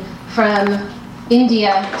escaping from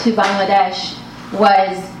India to Bangladesh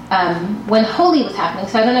was when Holi was happening.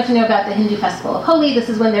 So I don't know if you know about the Hindu festival of Holi. This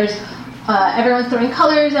is when there's everyone's throwing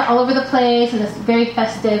colors all over the place, and it's very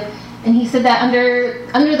festive. And he said that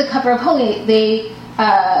under the cover of Holi, they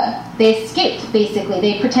escaped, basically.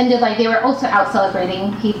 They pretended like they were also out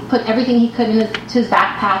celebrating. He put everything he could into his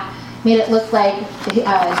backpack, made it look like he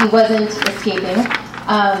wasn't escaping.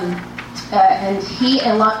 And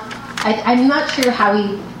I'm not sure how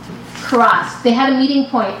he crossed. They had a meeting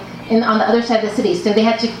point on the other side of the city, so they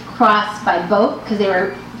had to cross by boat because they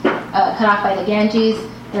were cut off by the Ganges.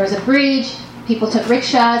 There was a bridge. People took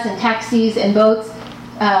rickshaws and taxis and boats.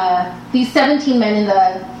 These 17 men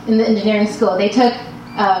in the engineering school, they took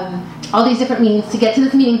all these different means to get to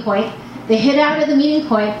this meeting point. They hid out at the meeting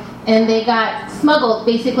point, and they got smuggled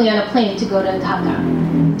basically on a plane to go to Dhaka.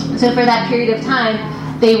 So for that period of time,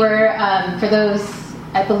 they were, for those,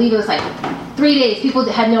 I believe it was like 3 days, people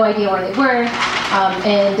had no idea where they were,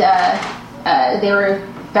 and they were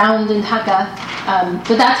bound in Dhaka.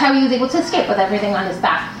 But that's how he was able to escape, with everything on his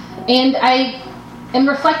back. And I am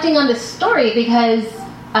reflecting on this story because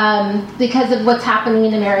of what's happening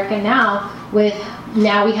in America now.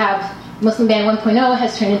 Now we have Muslim ban 1.0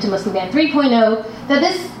 has turned into Muslim ban 3.0. That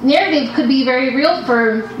this narrative could be very real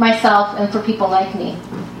for myself and for people like me.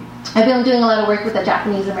 I've been doing a lot of work with the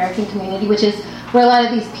Japanese American community, which is where a lot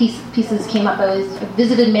of these pieces came up. I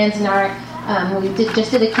visited Manzanar. We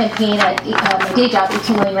just did a campaign at my day job,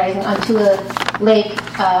 18 Million Rising, on Tula Lake,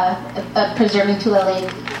 preserving Tula Lake.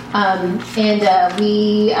 And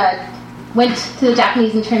we went to the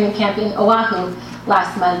Japanese internment camp in Oahu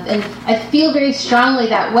last month. And I feel very strongly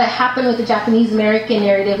that what happened with the Japanese American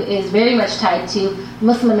narrative is very much tied to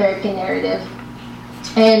Muslim American narrative.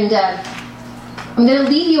 And I'm going to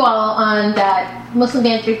leave you all on that Muslim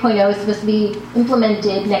ban 3.0 is supposed to be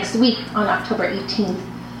implemented next week on October 18th.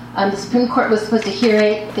 The Supreme Court was supposed to hear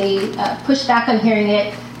it. They pushed back on hearing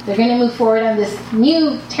it. They're going to move forward on this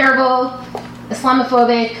new, terrible,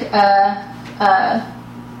 Islamophobic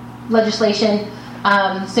legislation.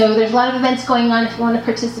 So there's a lot of events going on. If you want to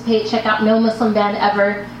participate, check out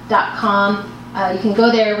nomuslimbanever.com. You can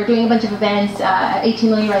go there. We're doing a bunch of events. At 18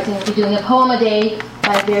 Million Rising, we'll be doing a poem a day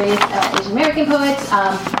by various Asian American poets.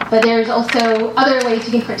 But there's also other ways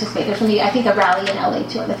you can participate. There's going to be, I think, a rally in LA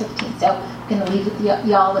too on the 15th. So I'm going to leave with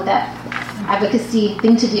y'all with that advocacy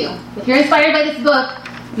thing to do. If you're inspired by this book,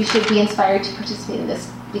 you should be inspired to participate in this,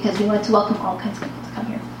 because we want to welcome all kinds of people to come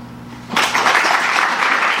here.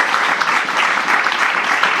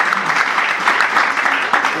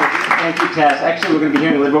 Thank you, Tess. Actually, we're going to be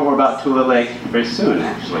hearing a little bit more about Tula Lake very soon,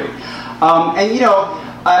 actually.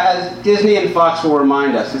 As Disney and Fox will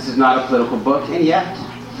remind us, this is not a political book, and yet.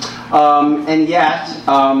 And yet,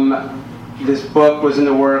 this book was in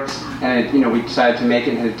the works, and we decided to make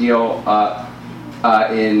it and had a deal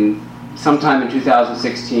in sometime in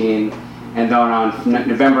 2016, and then on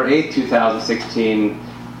November 8th, 2016,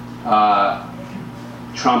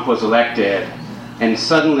 Trump was elected, and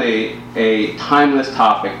suddenly a timeless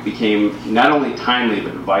topic became not only timely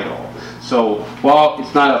but vital. So while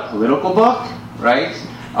it's not a political book, right,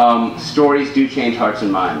 stories do change hearts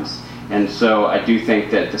and minds. And so I do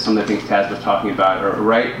think that some of the things Taz was talking about are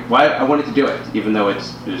right. Why I wanted to do it, even though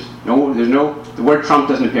the word Trump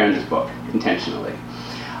doesn't appear in this book intentionally.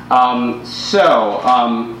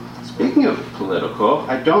 Speaking of political,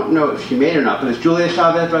 I don't know if she made it or not, but is Julia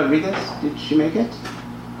Chavez Rodriguez? Did she make it?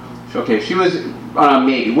 Okay, she was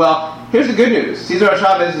maybe. Well, here's the good news. Cesar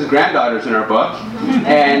Chavez's granddaughter's in our book,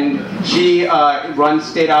 and she runs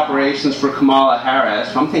state operations for Kamala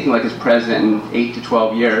Harris. So I'm thinking like as president in 8 to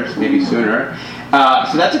 12 years, maybe sooner.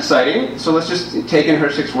 So that's exciting. So let's just take in her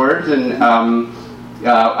 6 words. And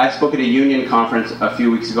I spoke at a union conference a few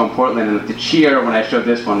weeks ago in Portland, and the cheer when I showed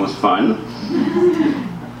this one was fun.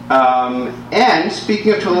 And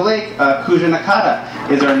speaking of Tule Lake, Kuja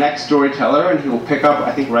Nakata is our next storyteller, and he will pick up,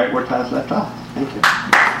 I think, right where Taz left off. Thank you.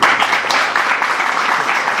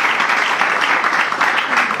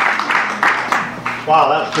 Wow,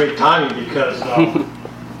 that was great timing because I'm going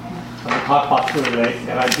to talk about Tule Lake,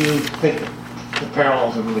 and I do think the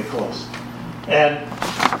parallels are really close. And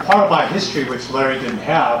part of my history, which Larry didn't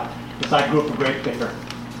have, is I grew up a grape picker.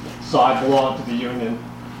 So I belonged to the union,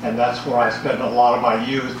 and that's where I spent a lot of my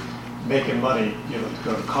youth making money, to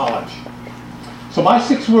go to college. So my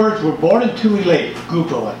 6 words were born in Tule Lake.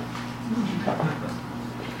 Google it.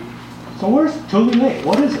 So where's Tule Lake?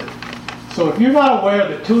 What is it? So if you're not aware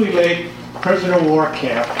that Tule Lake prisoner of war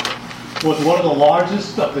camp was one of the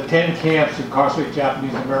largest of the 10 camps to incarcerate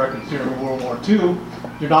Japanese Americans during World War II,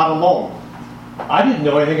 you're not alone. I didn't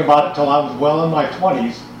know anything about it until I was well in my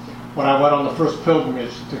 20s when I went on the first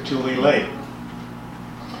pilgrimage to Tule Lake.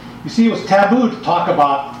 You see, it was taboo to talk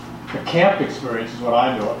about the camp experience, is what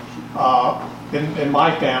I know in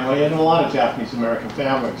my family and a lot of Japanese American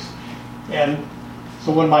families. And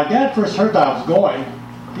so when my dad first heard that I was going,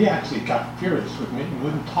 he actually got furious with me and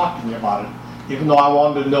wouldn't talk to me about it, even though I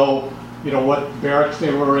wanted to know, what barracks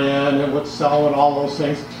they were in and what cell and all those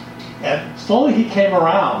things. And slowly he came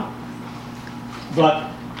around. But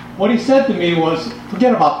what he said to me was,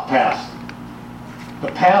 forget about the past.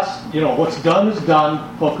 The past, what's done is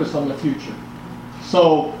done, focus on the future.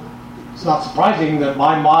 So it's not surprising that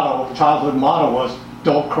my childhood motto was,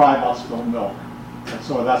 don't cry about spilled milk. And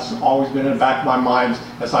so that's always been in the back of my mind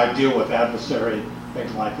as I deal with adversary,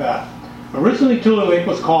 things like that. Originally, Tule Lake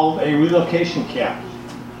was called a relocation camp.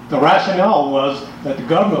 The rationale was that the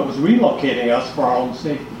government was relocating us for our own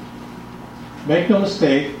safety. Make no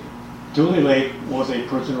mistake, Tule Lake was a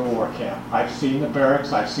prisoner of war camp. I've seen the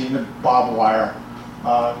barracks, I've seen the barbed wire.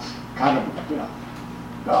 It's kind of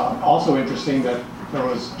also interesting that there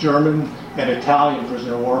was German and Italian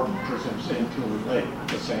prisoner of war prisoners in Tule Lake at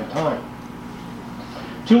the same time.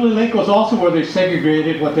 Tule Lake was also where they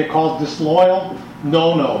segregated what they called disloyal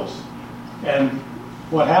no-nos. And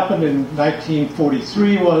what happened in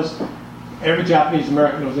 1943 was every Japanese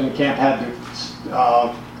American who was in the camp had to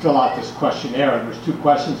fill out this questionnaire, and there's 2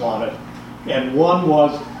 questions on it. And one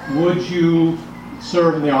was, would you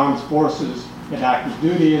serve in the armed forces in active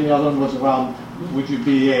duty? And the other one was around, would you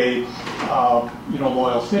be a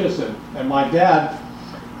loyal citizen? And my dad,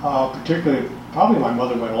 particularly, probably my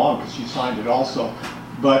mother went along because she signed it also.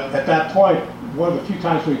 But at that point, one of the few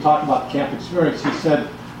times when we talked about the camp experience, he said,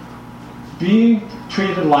 being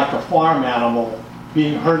treated like a farm animal,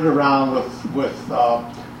 being herded around with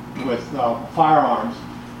firearms,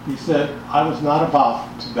 he said, I was not about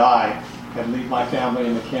to die and leave my family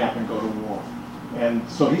in the camp and go to war. And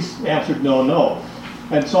so he answered no, no.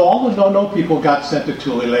 And so all the no people got sent to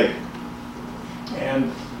Tule Lake.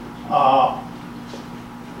 And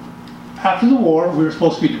after the war, we were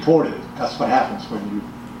supposed to be deported. That's what happens when you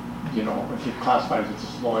get classified as a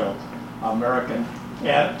disloyal American.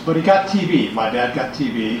 But he got TB. My dad got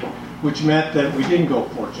TB, which meant that we didn't go,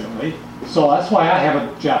 fortunately. So that's why I have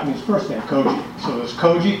a Japanese first name, Koji. So there's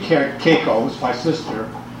Koji Keiko, who's my sister.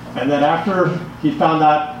 And then after he found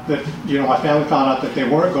out that, my family found out that they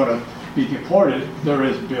weren't going to be deported, there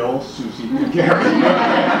is Bill, Susie, and Gary.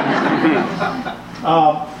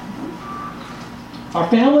 Our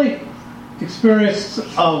family experience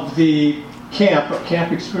of the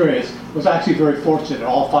camp experience was actually very fortunate.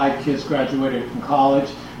 All 5 kids graduated from college.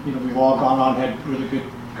 We've all gone on and had really good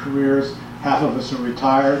careers. Half of us are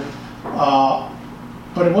retired.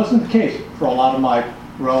 But it wasn't the case for a lot of my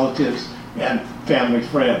relatives. And family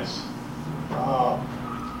friends.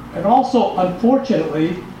 And also,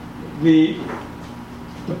 unfortunately, the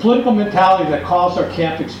political mentality that caused our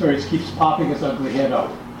camp experience keeps popping its ugly head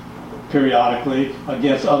up periodically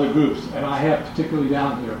against other groups. And I have particularly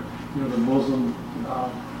down here, the Muslim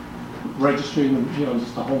registry,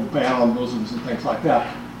 just the whole ban on Muslims and things like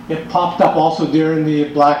that. It popped up also during the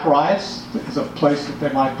black riots as a place that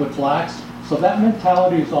they might put blacks. So that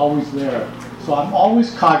mentality is always there. So I'm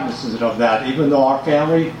always cognizant of that, even though our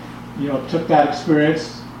family, took that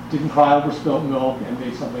experience, didn't cry over spilt milk, and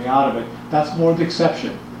made something out of it. That's more the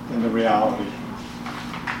exception than the reality.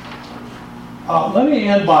 Let me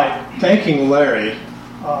end by thanking Larry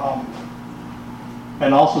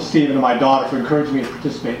and also Stephen and my daughter for encouraging me to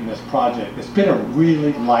participate in this project. It's been a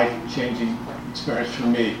really life-changing experience for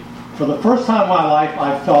me. For the first time in my life,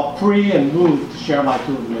 I felt free and moved to share my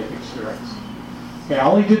Tule Lake experience. Okay, I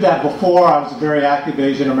only did that before. I was a very active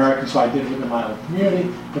Asian American, so I did it within my own community.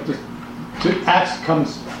 But to actually come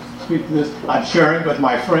speak to this, I'm sharing with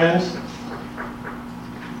my friends.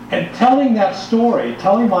 And telling that story,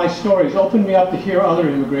 telling my stories, opened me up to hear other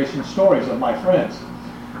immigration stories of my friends.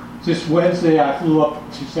 This Wednesday, I flew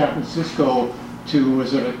up to San Francisco to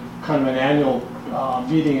visit a kind of an annual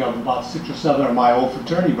meeting of about 6 or 7 of my old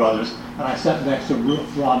fraternity brothers, and I sat next to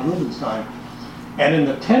Ron Rubenstein. And in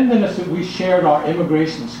the 10 minutes that we shared our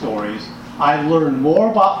immigration stories, I learned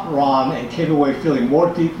more about Ron and came away feeling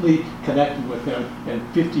more deeply connected with him than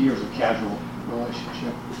 50 years of casual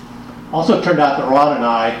relationship. Also, it turned out that Ron and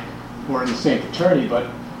I were in the same fraternity,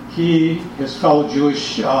 but he, his fellow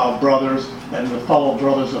Jewish brothers, and the fellow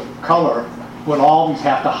brothers of color would always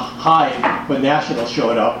have to hide when National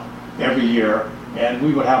showed up every year, and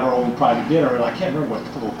we would have our own private dinner, and I can't remember what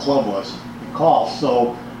the little club was called.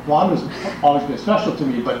 So Ron has always been special to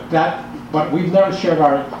me, but we've never shared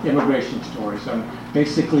our immigration stories, and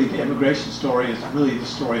basically the immigration story is really the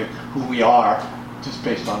story of who we are, just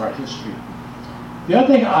based on our history. The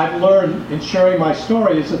other thing I've learned in sharing my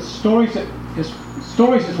story is that stories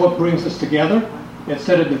is what brings us together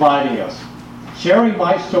instead of dividing us. Sharing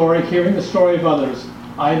my story, hearing the story of others,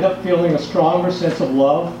 I end up feeling a stronger sense of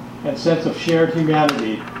love and sense of shared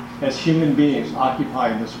humanity as human beings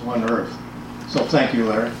occupying this one earth. So thank you,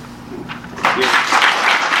 Larry.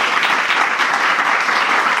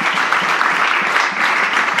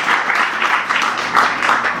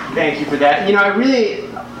 Thank you for that.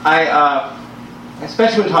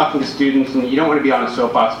 Especially when talking to students, and you don't want to be on a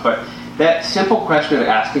soapbox, but that simple question of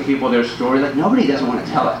asking people their story, like nobody doesn't want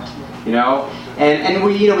to tell it, And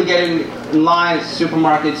we get in lines,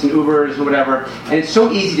 supermarkets and Ubers and whatever, and it's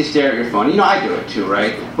so easy to stare at your phone. I do it too,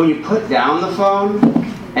 right? When you put down the phone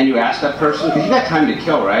and you ask that person, because you got time to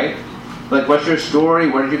kill, right? Like, what's your story?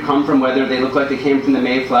 Where did you come from? Whether they look like they came from the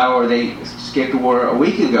Mayflower or they escaped a war a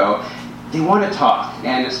week ago, they want to talk.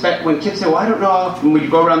 And especially when kids say, well, I don't know, when we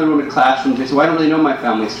go around the room in classrooms, they say, well, I don't really know my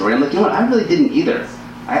family story. I'm like, I really didn't either.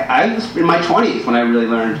 I was in my 20s when I really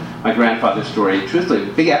learned my grandfather's story. Truthfully,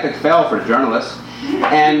 big epic fail for a journalist.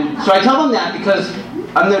 And so I tell them that because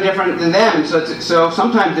I'm no different than them. So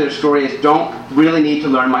sometimes their story is, don't really need to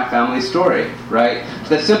learn my family's story, right?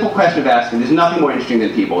 So that simple question of asking, there's nothing more interesting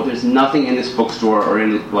than people. There's nothing in this bookstore or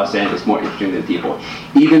in Los Angeles more interesting than people.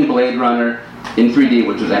 Even Blade Runner in 3D,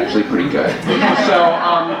 which was actually pretty good. So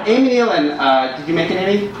Amy Nealon, did you make it,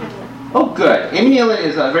 Amy? Oh, good. Amy Nealon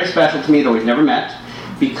is very special to me, though we've never met,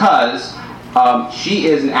 because she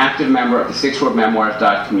is an active member of the Six-Word Memoirs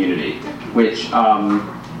community, which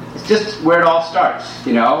is just where it all starts,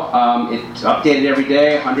 It's updated every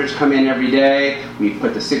day. Hundreds come in every day. We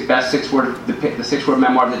put the Six-Word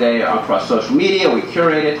Memoir of the day across social media. We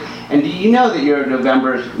curate it. And do you know that you're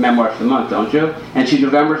November's Memoirs for the Month, don't you? And she's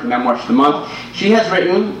November's Memoirs for the Month. She has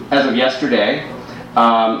written, as of yesterday,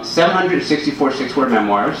 764 Six-Word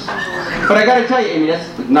Memoirs. But I gotta tell you, Amy,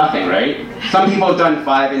 that's nothing, right? Some people have done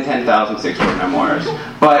 5 and 10,000 Six-Word Memoirs.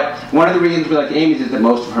 But one of the reasons we like Amy's is that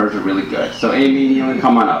most of hers are really good. So Amy, you can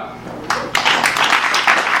come on up.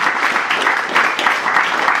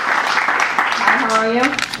 Hi, how are you?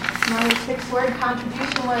 My six-word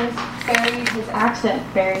contribution was buried his accent,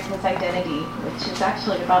 buried his identity, which is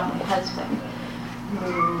actually about my husband,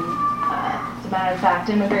 who, as a matter of fact,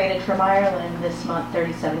 immigrated from Ireland this month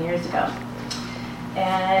 37 years ago.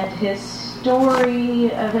 And his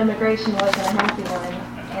story of immigration wasn't a happy one,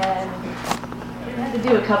 and he had to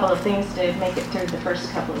do a couple of things to make it through the first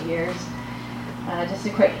couple of years. Just a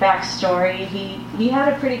quick backstory. He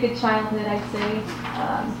had a pretty good childhood, I'd say.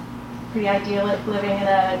 Pretty idyllic, living in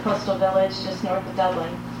a coastal village just north of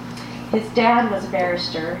Dublin. His dad was a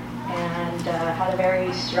barrister and had a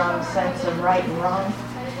very strong sense of right and wrong.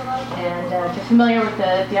 And if you're familiar with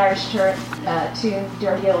the Irish tune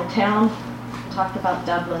Dirty Old Town, talked about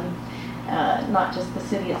Dublin, not just the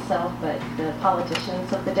city itself, but the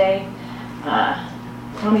politicians of the day.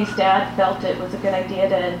 Tony's dad felt it was a good idea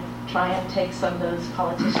to try and take some of those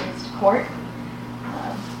politicians to court.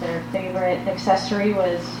 Their favorite accessory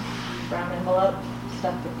was a brown envelope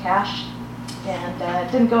stuffed with cash, and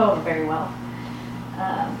it didn't go over very well.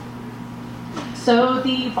 So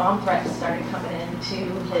the bomb threats started coming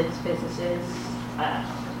into his businesses.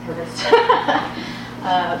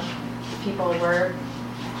 People were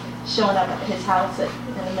showing up at his house in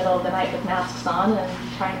the middle of the night with masks on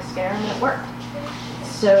and trying to scare him, and it worked.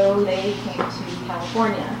 So they came to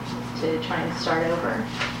California to try and start over.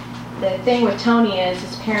 The thing with Tony is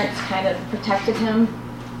his parents kind of protected him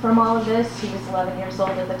from all of this. He was 11 years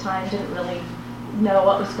old at the time, didn't really know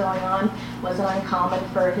what was going on. It wasn't uncommon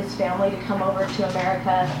for his family to come over to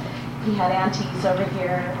America. He had aunties over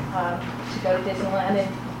here to go to Disneyland, and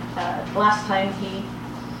the last time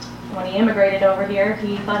when he immigrated over here,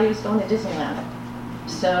 he thought he was going to Disneyland.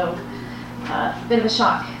 So, a bit of a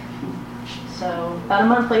shock. So, about a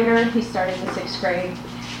month later, he started in 6th grade,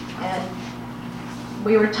 and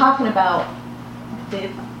we were talking about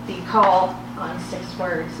the call on 6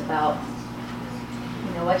 Words about,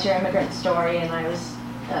 what's your immigrant story? And I was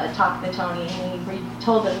talking to Tony, and he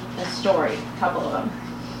told a story, a couple of them.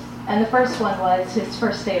 And the first one was his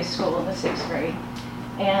first day of school in the 6th grade,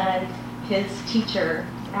 and his teacher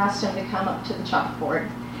asked him to come up to the chalkboard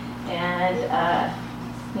and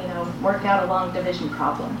work out a long division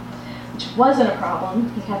problem, which wasn't a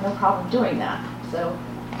problem. He had no problem doing that. So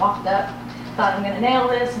walked up, thought, I'm going to nail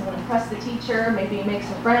this, I'm going to impress the teacher, maybe make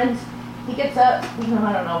some friends. He gets up,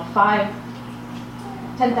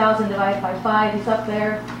 10,000 divided by 5, he's up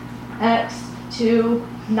there, X, 2,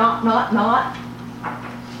 not.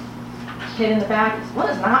 Kid in the back, what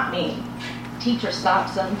does not mean? Teacher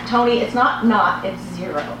stops him. Tony, it's not, it's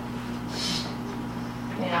 0.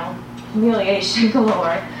 Humiliation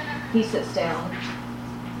galore. He sits down,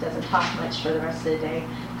 doesn't talk much for the rest of the day.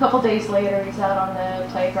 A couple days later, he's out on the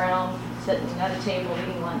playground, sitting at a table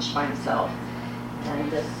eating lunch by himself.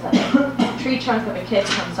 And this tree trunk of a kid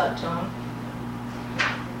comes up to him,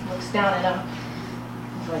 looks down at him.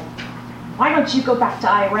 He's like, why don't you go back to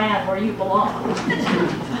Iran where you belong?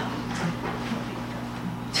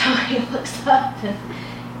 Tony looks up and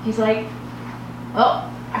he's like,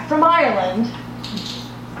 well, I'm from Ireland,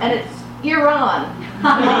 and it's Iran,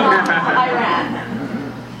 Iran.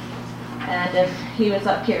 And if he was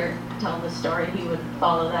up here telling the story, he would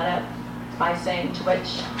follow that up by saying, to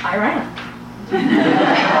which, Iran.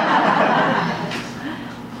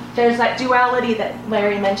 There's that duality that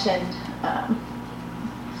Larry mentioned,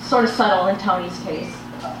 sort of subtle in Tony's case.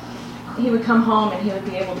 He would come home and he would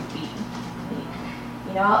be able to beat.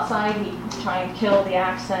 Outside he'd try and kill the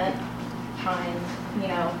accent, try and,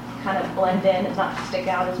 kind of blend in and not stick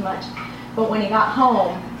out as much. But when he got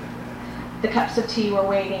home, the cups of tea were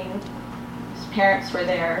waiting, his parents were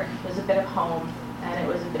there, it was a bit of home, and it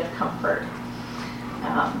was a bit of comfort.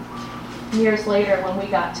 Years later, when we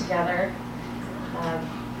got together,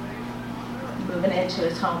 moving into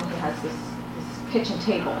his home, he has this kitchen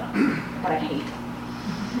table that I hate.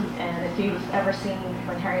 And if you've ever seen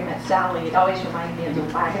When Harry Met Sally, it always reminded me of the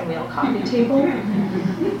wagon wheel coffee table.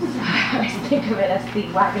 I always think of it as the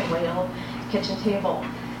wagon wheel kitchen table.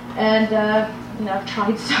 And, I've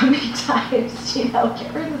tried so many times,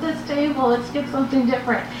 get rid of this table, let's get something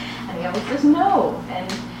different. And he always says no.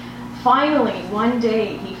 And finally, one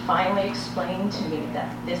day, he finally explained to me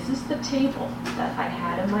that this is the table that I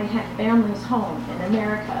had in my family's home in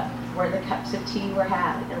America, where the cups of tea were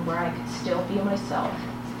had and where I could still be myself.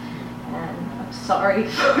 And I'm sorry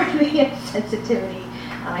for the insensitivity.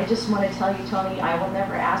 And I just want to tell you, Tony, I will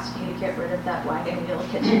never ask you to get rid of that wagon wheel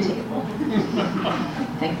kitchen table.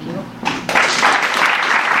 Thank you.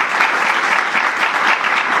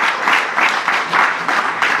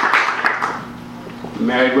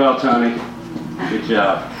 Married well, Tony. Good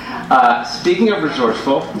job. Speaking of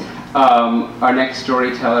resourceful, our next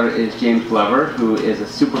storyteller is James Glover, who is a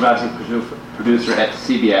supervising producer at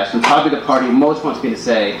CBS. And probably the part he most wants me to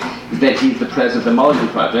say is that he's the president of the Mulligan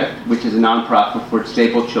Project, which is a nonprofit for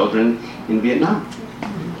disabled children in Vietnam.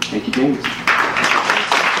 Thank you, James.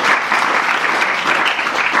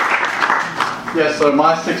 Yeah, so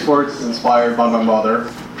my 6 words is inspired by my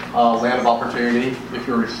mother. Land of opportunity, if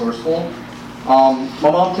you're resourceful. My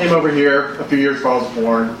mom came over here a few years before I was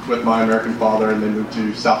born with my American father, and then moved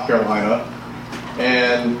to South Carolina.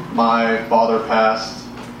 And my father passed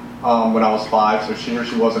when I was 5, so she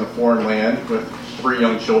was in a foreign land with 3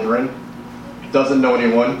 young children. Doesn't know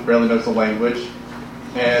anyone, barely knows the language.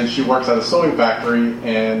 and she works at a sewing factory,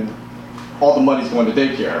 and all the money's going to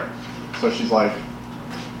daycare. So she's like,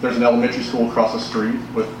 there's an elementary school across the street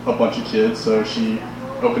with a bunch of kids, so she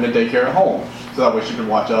opened a daycare at home, so that way she could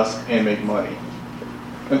watch us and make money.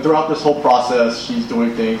 And throughout this whole process, she's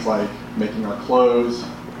doing things like making our clothes,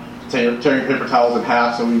 tearing paper towels in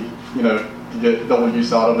half so we, get double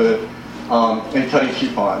use out of it, and cutting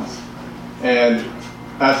coupons. And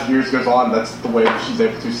as the years goes on, that's the way that she's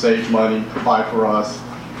able to save money, provide for us,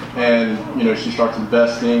 and she starts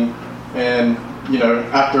investing. And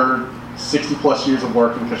after 60 plus years of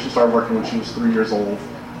working, because she started working when she was 3 years old,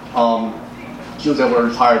 she was able to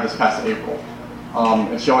retire this past April.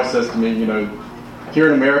 And she always says to me, here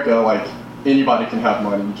in America, like, anybody can have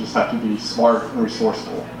money. You just have to be smart and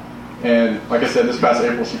resourceful. And like I said, this past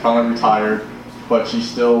April, she finally retired, but she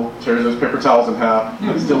still tears those paper towels in half,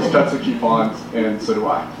 and still cuts the coupons, and so do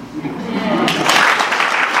I.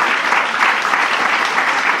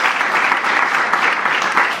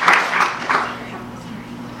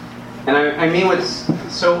 And I mean, what's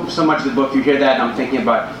so much of the book, you hear that, and I'm thinking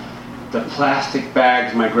about the plastic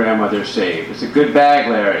bags my grandmother saved. It's a good bag,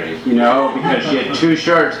 Larry, because she had 2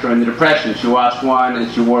 shirts during the Depression. She washed one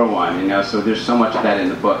and she wore one, so there's so much of that in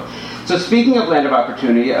the book. So speaking of Land of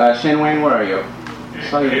Opportunity, Shane Wayne, where are you? I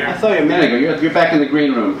saw you a minute ago. You're back in the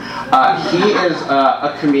green room. He is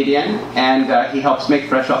a comedian, and he helps make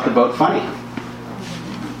Fresh Off the Boat funny.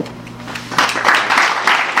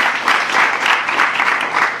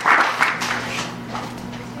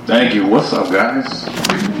 Thank you. What's up, guys?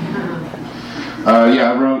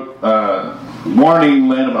 I wrote Warning,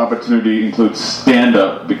 Land of Opportunity includes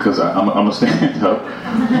stand-up because I'm a stand-up.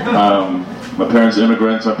 My parents are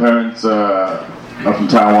immigrants. My parents are from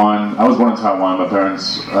Taiwan. I was born in Taiwan. My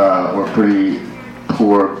parents were pretty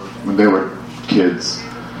poor when they were kids.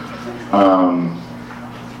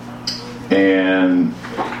 And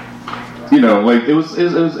we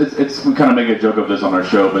kind of make a joke of this on our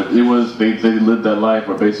show, but they lived that life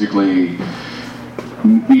where basically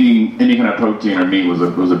eating any kind of protein or meat was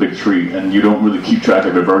a big treat, and you don't really keep track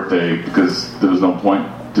of your birthday because there was no point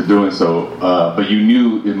to doing so. But you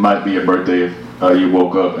knew it might be your birthday if you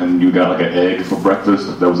woke up and you got like an egg for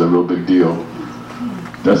breakfast. That was a real big deal.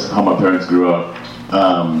 That's how my parents grew up,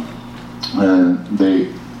 and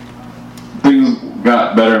things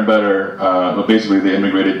got better and better. But basically, they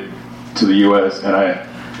immigrated to the U.S. and I've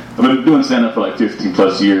been doing stand-up for like 15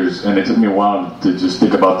 plus years, and it took me a while to just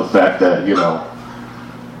think about the fact that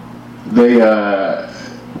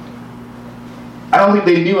I don't think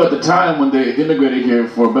they knew at the time when they immigrated here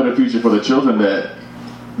for a better future for the children that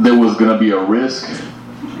there was going to be a risk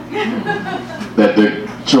that the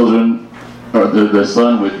children or their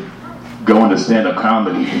son would go into stand-up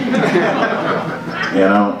comedy.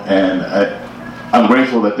 And I'm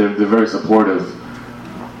grateful that they're very supportive.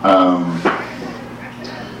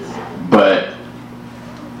 But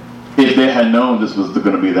if they had known this was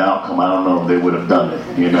going to be the outcome, I don't know if they would have done it,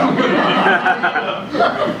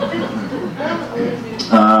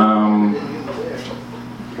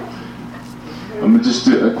 I'm gonna just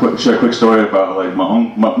share a quick story about like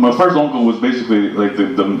my first uncle was basically like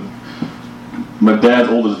my dad's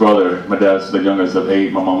oldest brother. My dad's the youngest of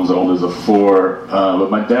 8. My mom was the oldest of 4. But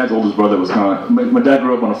my dad's oldest brother was my dad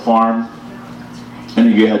grew up on a farm. And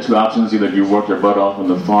you had 2 options: either you work your butt off on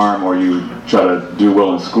the farm, or you try to do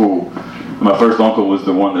well in school. And my first uncle was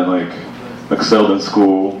the one that like excelled in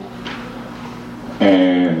school,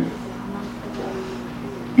 and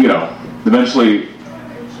eventually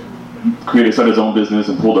started his own business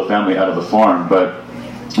and pulled a family out of the farm. But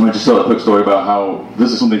I'm gonna just tell a quick story about how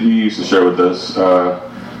this is something he used to share with us.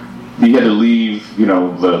 He had to leave,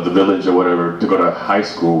 the village or whatever to go to high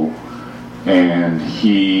school, and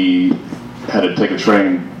he had to take a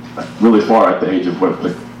train really far at the age of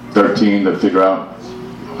 13 to figure out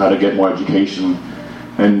how to get more education.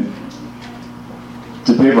 And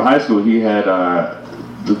to pay for high school, he had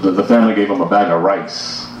the family gave him a bag of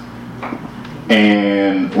rice.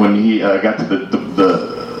 And when he got to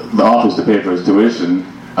the office to pay for his tuition,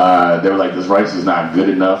 they were like, "This rice is not good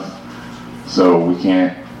enough, so we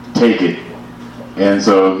can't take it." And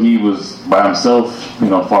so he was by himself,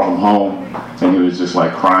 far from home, and he was just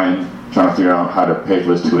like crying, trying to figure out how to pay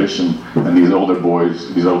for his tuition. And these older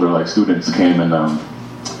students came and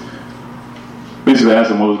basically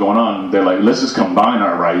asked him what was going on. They're like, "Let's just combine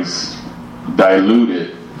our rice, dilute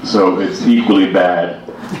it so it's equally bad,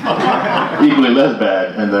 equally less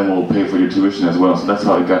bad, and then we'll pay for your tuition as well." So that's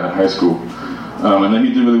how he got into high school. And then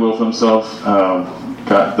he did really well for himself,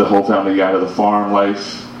 got the whole family out of the farm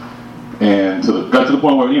life, and got to the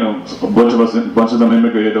point where, a bunch of them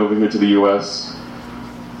immigrated over here to the U.S.,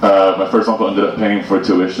 My first uncle ended up paying for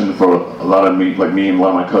tuition for a lot of me and one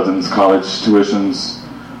of my cousins' college tuitions.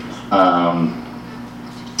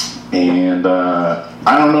 And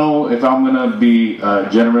I don't know if I'm going to be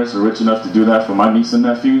generous or rich enough to do that for my niece and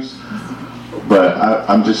nephews, but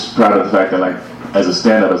I'm just proud of the fact that, like, as a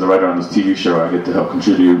stand-up, as a writer on this TV show, I get to help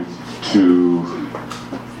contribute to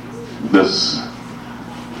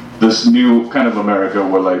this new kind of America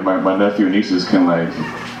where, like, my nephew and nieces can, like,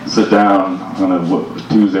 sit down on a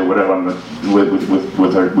Tuesday or whatever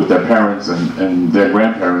with their parents and their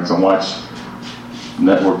grandparents and watch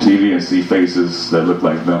network TV and see faces that look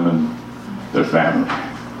like them and their family.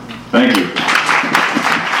 Thank you.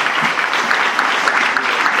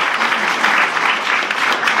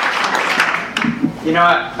 You know,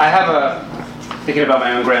 I have thinking about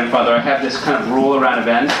my own grandfather, I have this kind of rule around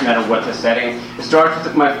events, no matter what the setting. It starts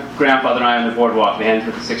with my grandfather and I on the boardwalk. It ends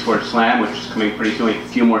with the Six-Word Slam, which is coming pretty soon, a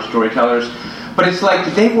few more storytellers. But it's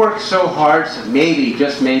like, they work so hard, so maybe,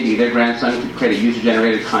 just maybe, their grandson could create a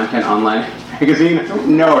user-generated content online magazine. I don't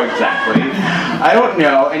know exactly. I don't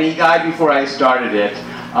know, and he died before I started it.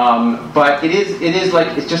 But it is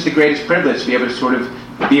like, it's just the greatest privilege to be able to sort of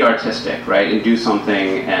be artistic, right, and do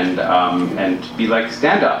something and be like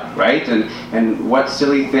stand-up, right? And what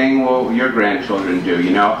silly thing will your grandchildren do,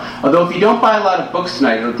 you know? Although if you don't buy a lot of books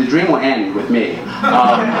tonight, the dream will end with me.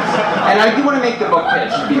 And I do want to make the book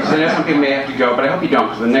pitch, because I know some people may have to go, but I hope you don't,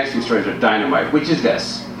 because the next few stories are dynamite, which is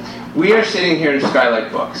this. We are sitting here in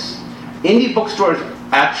Skylight Books. Indie bookstores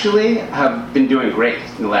actually have been doing great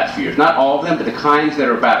in the last few years. Not all of them, but the kinds that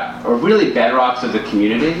are really bedrocks of the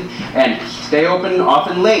community and stay open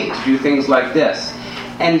often late to do things like this.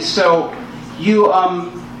 And so you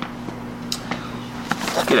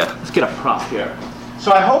let's get a prop here.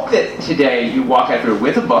 So I hope that today you walk out here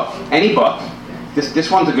with a book, any book.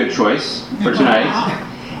 This one's a good choice for tonight.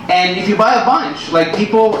 And if you buy a bunch, like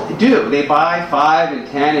people do, they buy 5 and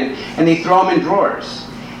 10 and they throw them in drawers.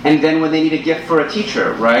 And then when they need a gift for a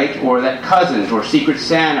teacher, right, or that cousins, or Secret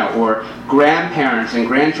Santa, or grandparents and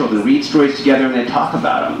grandchildren read stories together and they talk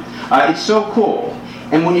about them. It's so cool.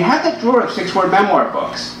 And when you have that drawer of Six-Word Memoir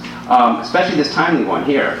books, especially this timely one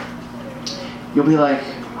here, you'll be like,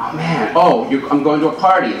 oh man, I'm going to a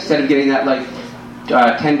party. Instead of getting that like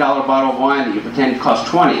 $10 bottle of wine that you pretend costs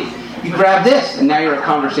 $20, you grab this, and now you're a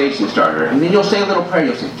conversation starter. And then you'll say a little prayer.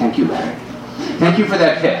 You'll say, thank you, Larry. Thank you for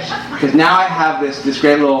that pitch, because now I have this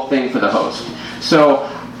great little thing for the host. So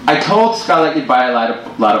I told Skylight you'd buy a lot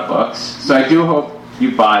of books, so I do hope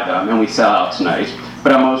you buy them and we sell out tonight,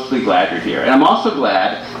 but I'm mostly glad you're here. And I'm also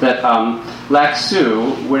glad that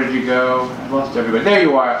Laksu, where did you go? I lost everybody. There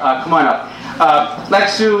you are. Come on up.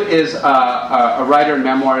 Laksu is a writer and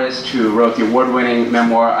memoirist who wrote the award-winning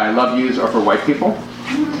memoir, I Love Yous Are for White People.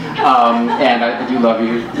 And I do love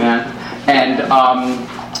you, man. And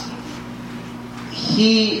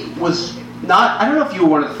he was not, I don't know if you were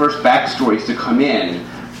one of the first backstories to come in,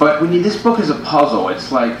 but this book is a puzzle.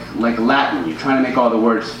 It's like Latin. You're trying to make all the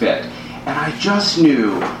words fit. And I just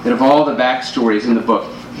knew that of all the backstories in the book,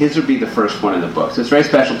 his would be the first one in the book. So it's very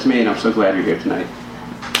special to me, and I'm so glad you're here tonight.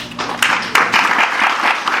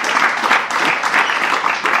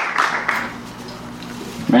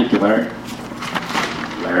 Thank you, Larry.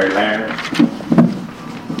 Larry.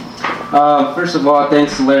 First of all,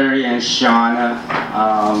 thanks Larry and Shauna.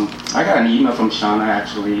 I got an email from Shauna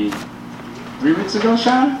actually 3 weeks ago,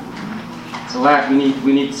 Shauna. It's a lot.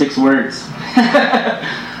 We need 6 words.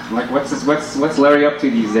 I'm like, what's Larry up to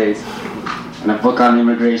these days? And a book on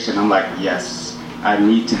immigration. I'm like, yes, I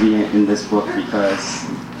need to be in this book because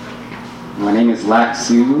my name is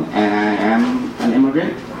Laksu and I am an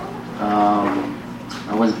immigrant.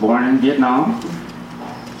 I was born in Vietnam.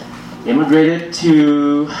 Immigrated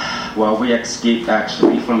to, we escaped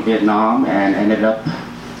actually from Vietnam and ended up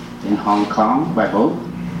in Hong Kong by boat.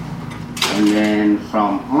 And then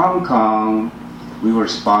from Hong Kong, we were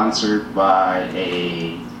sponsored by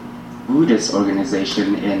a Buddhist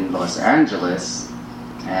organization in Los Angeles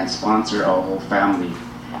and sponsored our whole family.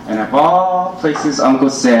 And of all places Uncle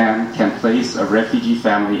Sam can place a refugee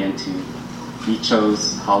family into, he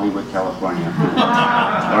chose Hollywood, California.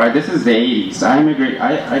 All right, this is the 80s.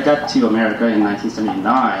 I got to America in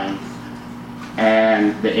 1979,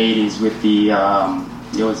 and the 80s with the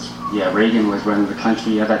Reagan was running the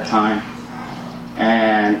country at that time,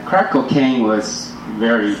 and crack cocaine was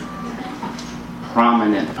very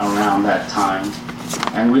prominent around that time,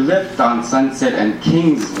 and we lived on Sunset and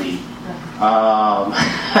Kingsley.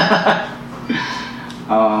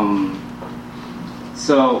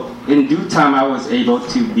 So in due time, I was able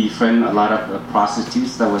to befriend a lot of the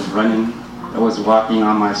prostitutes that was walking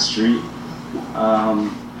on my street.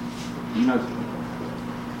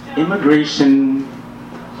 immigration,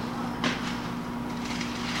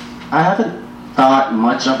 I haven't thought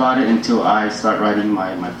much about it until I start writing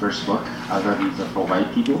my first book, I Love Visa for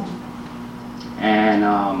White People. And,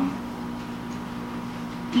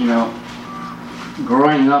 you know,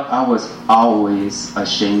 growing up, I was always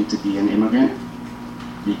ashamed to be an immigrant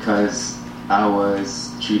because I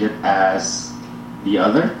was treated as the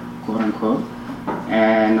other, quote unquote.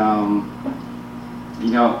 And,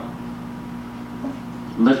 you know,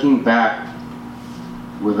 looking back,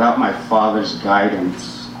 without my father's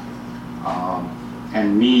guidance,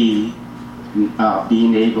 and me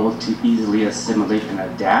being able to easily assimilate and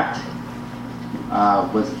adapt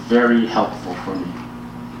was very helpful for me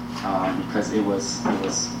because it was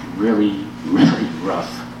really, really rough.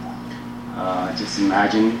 Just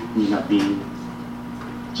imagine, you know, being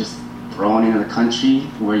just thrown into the country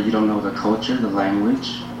where you don't know the culture, the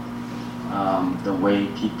language, the way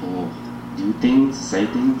people do things, say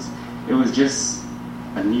things. It was just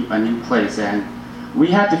a new place, and we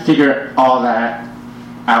had to figure all that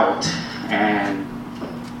out. And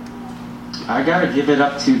I gotta give it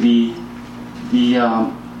up to the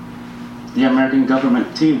American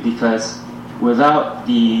government too, because without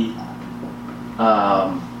the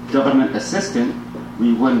government assistance,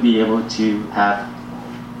 we wouldn't be able to have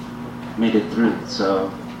made it through.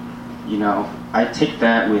 So, you know, I take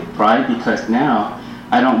that with pride because now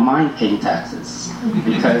I don't mind paying taxes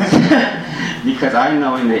because I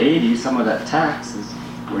know in the 80s some of that taxes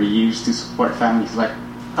were used to support families like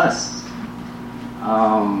us.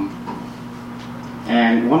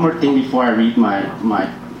 And one more thing before I read my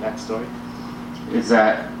backstory is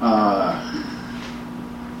that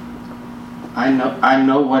I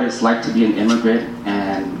know what it's like to be an immigrant,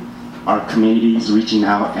 and our communities reaching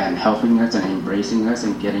out and helping us and embracing us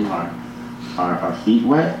and getting our feet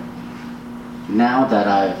wet. Now that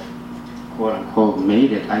I've quote unquote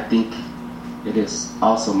made it, I think it is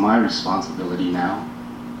also my responsibility now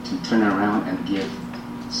to turn around and give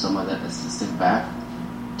some of that assistance back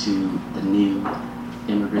to the new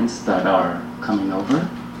immigrants that are coming over,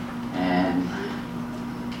 and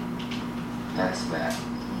that's that.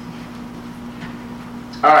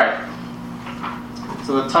 All right.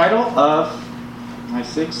 So the title of my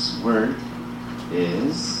 6th word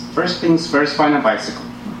is First Things First, Find a Bicycle.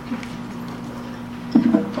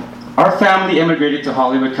 Our family immigrated to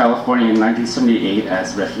Hollywood, California in 1978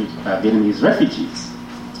 as Vietnamese refugees.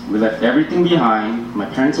 We left everything behind. My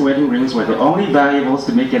parents' wedding rings were the only valuables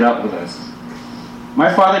to make it out with us.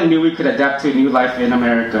 My father knew we could adapt to a new life in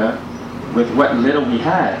America with what little we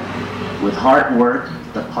had. With hard work,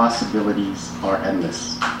 the possibilities are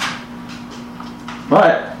endless.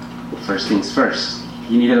 But first things first,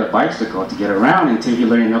 he needed a bicycle to get around until he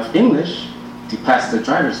learned enough English to pass the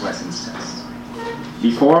driver's license test.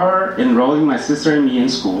 Before enrolling my sister and me in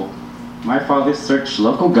school, my father searched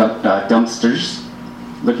local dumpsters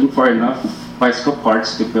looking for enough bicycle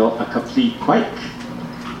parts to build a complete bike.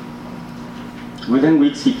 Within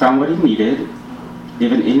weeks, he found what he needed,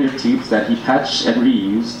 even inner tubes that he patched and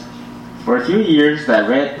reused. For a few years, that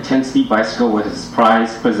red 10-speed bicycle was his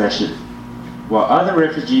prized possession. While other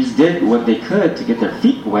refugees did what they could to get their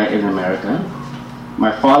feet wet in America,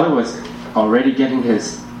 my father was already getting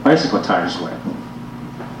his bicycle tires wet,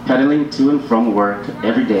 pedaling to and from work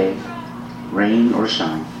every day, rain or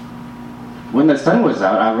shine. When the sun was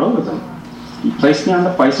out, I rode with him. He placed me on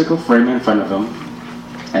the bicycle frame in front of him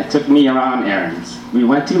and took me around errands. We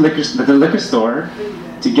went to the liquor store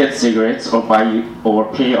to get cigarettes or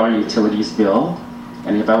pay our utilities bill,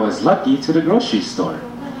 and if I was lucky, to the grocery store.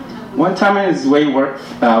 One time on his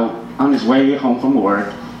way home from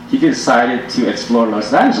work, he decided to explore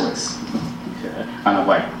Los Angeles on a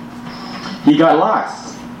bike. He got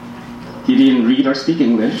lost. He didn't read or speak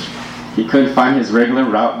English. He couldn't find his regular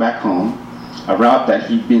route back home, a route that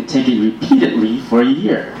he'd been taking repeatedly for a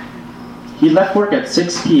year. He left work at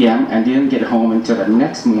 6 p.m. and didn't get home until the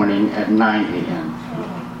next morning at 9 a.m.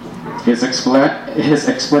 His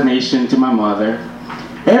explanation to my mother: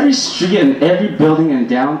 every street and every building in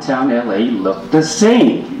downtown LA looked the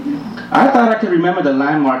same. I thought I could remember the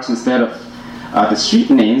landmarks instead of the street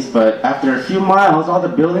names, but after a few miles, all the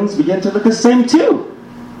buildings began to look the same too.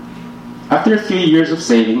 After a few years of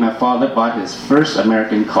saving, my father bought his first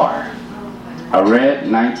American car, a red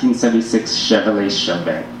 1976 Chevrolet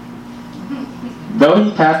Chevette. Though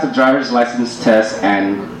he passed the driver's license test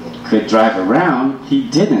and could drive around, he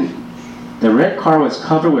didn't. The red car was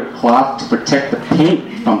covered with cloth to protect the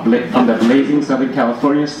paint from the blazing Southern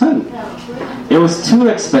California sun. It was too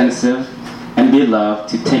expensive and beloved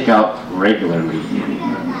to take out regularly.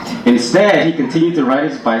 Instead, he continued to ride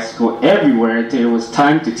his bicycle everywhere until it was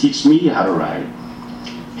time to teach me how to ride.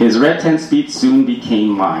 His red 10-speed soon became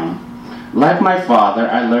mine. Like my father,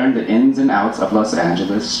 I learned the ins and outs of Los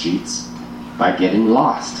Angeles streets by getting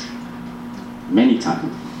lost many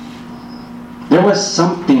times. There was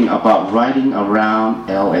something about riding around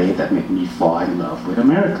LA that made me fall in love with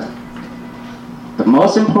America. The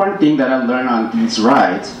most important thing that I learned on these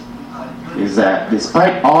rides is that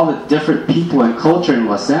despite all the different people and culture in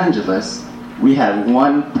Los Angeles, we had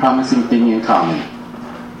one promising thing in common.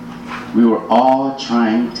 We were all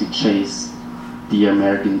trying to chase the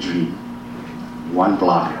American dream, one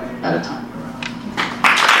block at a time.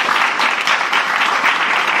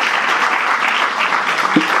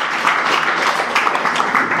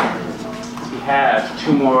 We have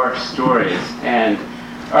two more stories, and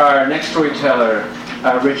our next storyteller,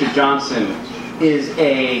 Richard Johnson, is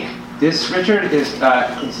Richard is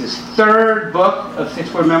his third book of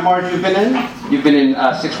Six-Word Memoirs you've been in. You've been in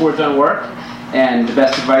 6 Words on Work and The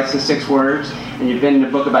Best Advice in 6 Words, and you've been in a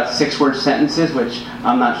book about 6-word sentences, which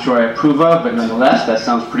I'm not sure I approve of, but nonetheless, that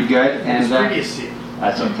sounds pretty good. And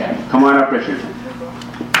that's okay. Come on up, Richard.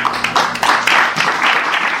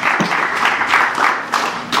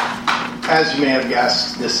 As you may have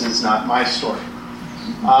guessed, this is not my story.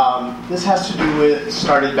 This has to do with,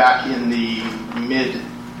 started back in the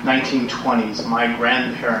mid-1920s. My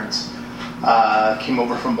grandparents came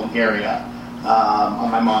over from Bulgaria on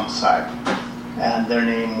my mom's side, and their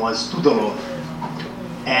name was Tudorov.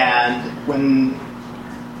 And when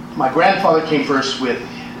my grandfather came first with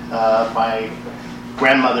my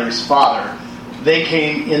grandmother's father, they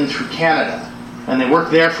came in through Canada, and they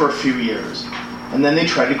worked there for a few years. And then they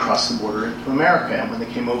tried to cross the border into America. And when they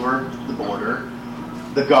came over the border,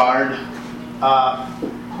 the guard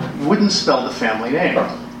wouldn't spell the family name.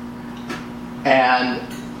 And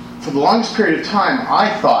for the longest period of time, I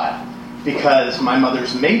thought, because my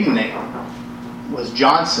mother's maiden name was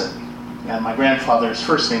Johnson, and my grandfather's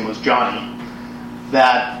first name was Johnny,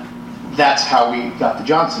 that's how we got the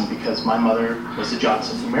Johnson, because my mother was a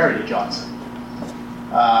Johnson who married a Johnson.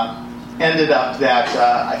 Ended up that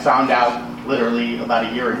I found out literally about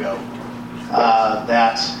a year ago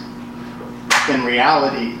that in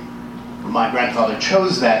reality my grandfather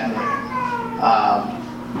chose that name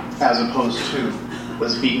as opposed to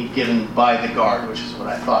was being given by the guard, which is what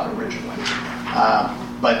I thought originally.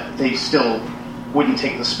 But they still wouldn't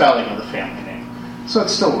take the spelling of the family name. So it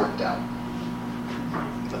still worked out.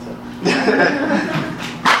 That's it.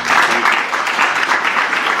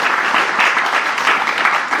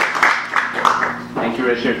 Thank you,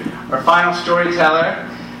 Richard. Our final storyteller,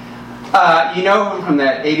 you know him from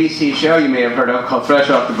that ABC show you may have heard of called Fresh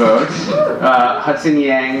Off the Boat, Hudson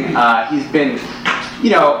Yang. He's been,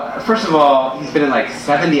 first of all, he's been in like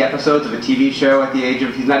 70 episodes of a TV show at the age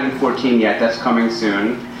of, he's not even 14 yet, that's coming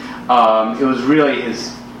soon. It was really he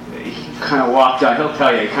kind of walked on, he'll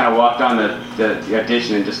tell you, he kind of walked on the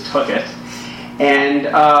audition and just took it. And,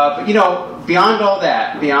 but beyond all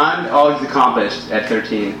that, beyond all he's accomplished at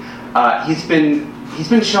 13, he's been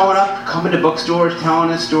showing up, coming to bookstores,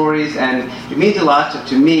 telling his stories, and it means a lot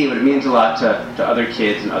to me, but it means a lot to other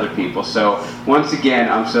kids and other people. So once again,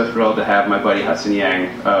 I'm so thrilled to have my buddy Hudson Yang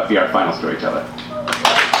be our final storyteller.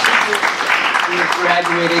 He has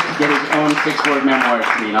graduated to get his own 6-word memoir to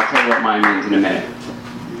me, and I'll tell you what mine means in a minute.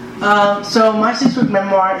 So my 6-word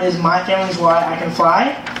memoir is My Family's Why I Can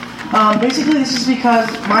Fly. Basically, this is because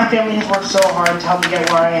my family has worked so hard to help me get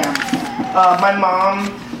where I am. My mom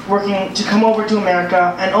working to come over to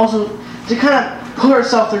America and also to kind of put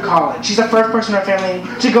herself through college. She's the first person in our family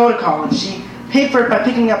to go to college. She paid for it by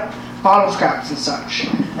picking up bottle scraps and such.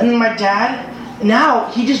 And then my dad, now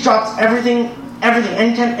he just drops everything,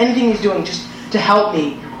 anything he's doing just to help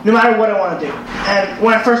me, no matter what I want to do. And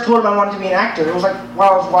when I first told him I wanted to be an actor, it was like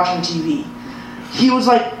while I was watching TV. He was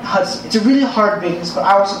like, Hudson, it's a really hard business, but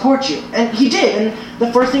I will support you. And he did. And the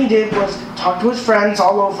first thing he did was talk to his friends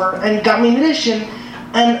all over and got me an audition.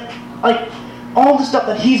 And like all the stuff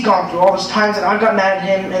that he's gone through, all those times that I've got mad at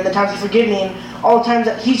him and the times he forgave me and all the times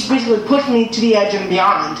that he's basically pushed me to the edge and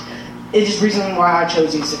beyond is just reason why I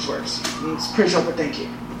chose these 6 words. And it's pretty short, but thank you.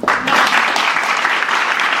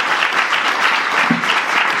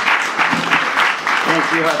 Thank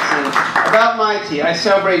you, Hudson. About my tea, I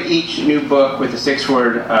celebrate each new book with a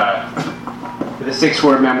 6-word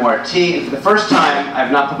memoir tea. For the first time,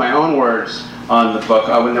 I've not put my own words on the book.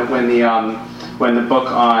 When the book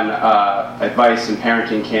on advice and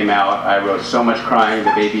parenting came out, I wrote So Much Crying,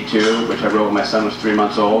 The Baby Too, which I wrote when my son was 3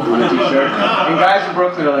 months old on a t-shirt. And guys in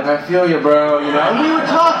Brooklyn are like, I feel you, bro, And we would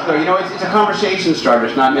talk, though. It's a conversation starter.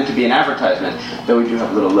 It's not meant to be an advertisement, though we do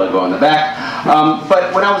have a little logo on the back.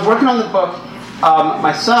 But when I was working on the book,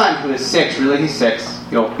 My son, who is 6, really he's 6,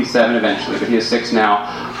 he'll be 7 eventually, but he is 6 now,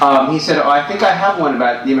 he said, I think I have one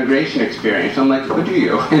about the immigration experience. I'm like, oh, do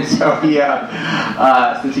you? And so he,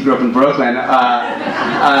 since he grew up in Brooklyn,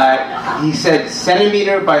 he said,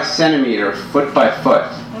 centimeter by centimeter, foot by foot.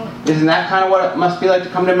 Isn't that kind of what it must be like to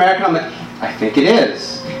come to America? I'm like, I think it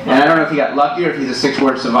is. And I don't know if he got lucky or if he's a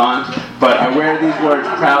 6-word savant, but I wear these words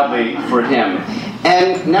proudly for him.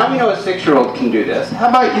 And now we know a 6-year-old can do this. How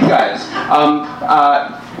about you guys?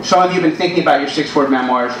 Some of you have been thinking about your 6-word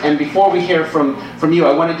memoirs, and before we hear from you,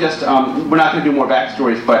 I want to just, we're not going to do more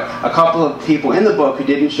backstories, but a couple of people in the book who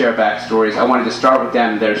didn't share backstories, I wanted to start with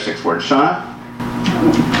them, their 6 words. Shauna?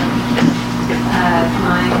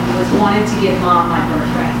 Mine was wanting to give Mom my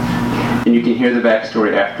birthright. And you can hear the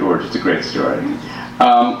backstory afterwards. It's a great story.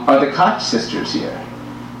 Are the Koch sisters here? I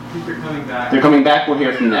think they're coming back. They're coming back. We'll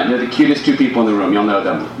hear from them. They're the cutest 2 people in the room. You'll know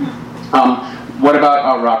them. What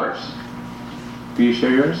about Robert? Will you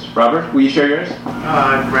share yours? Robert, will you share yours?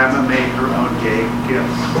 Grandma made her own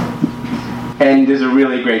gifts. And there's a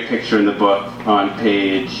really great picture in the book on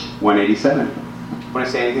page 187. Want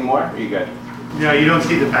to say anything more? Are you good? No, you don't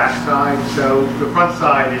see the back side. So the front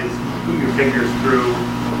side is put your fingers through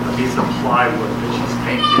a piece of plywood that she's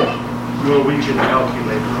painted Norwegian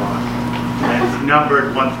calculator on. And it's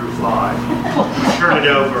numbered 1 through 5. You turn it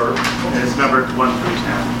over, and it's numbered 1 through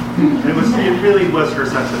 10. And it really was her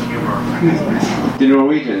sense of humor. The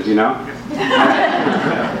Norwegians, you know?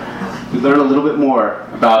 We learn a little bit more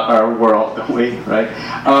about our world, don't we? Right?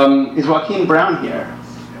 Is Joaquin Brown here?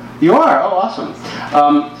 You are? Oh, awesome.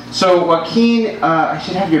 So Joaquin, I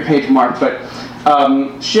should have your page marked, but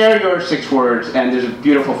share your 6 words, and there's a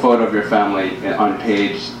beautiful photo of your family on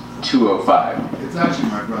page 205. It's actually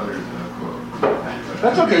my brother's quote.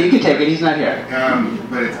 That's okay, you can take it, he's not here.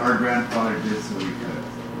 But it's our grandfather did, so we could.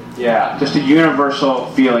 Yeah, just a universal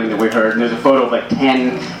feeling that we heard. And there's a photo of like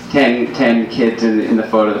 10 kids in the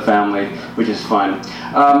photo of the family, which is fun.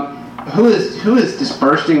 Who is just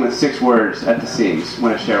bursting with 6 words at the seams?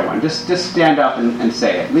 Want to share one? Just stand up and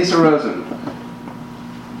say it. Lisa Rosen.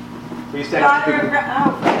 Will you stand up?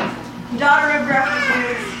 Daughter of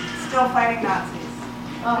refugees, still fighting Nazis.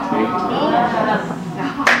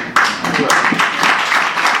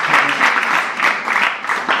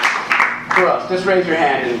 Who else? Just raise your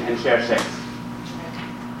hand and share 6.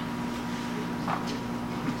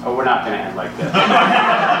 Oh, we're not going to end like this.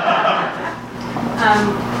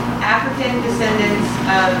 African descendants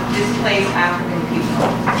of displaced African people.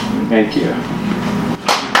 Thank you.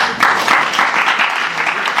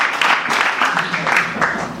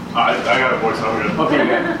 I got a voice. I'm good. Okay,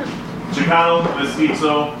 good. Chicano,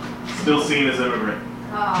 mestizo, still seen as immigrant.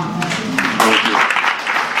 Thank you.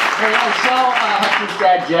 Hey, I saw Hudson's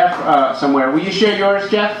dad, Jeff, somewhere. Will you share yours,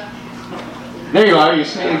 Jeff? There you are.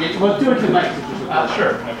 Well, do it tonight.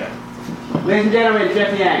 Sure. Okay. Ladies and gentlemen,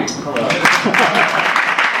 Jeff Yang. Hello.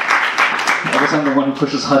 I guess I'm the one who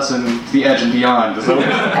pushes Hudson to the edge and beyond.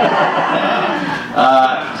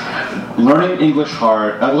 Learning English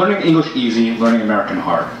hard. Learning English easy. Learning American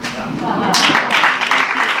hard.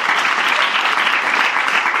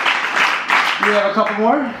 You have a couple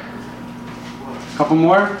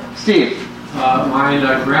more? Steve. Mine,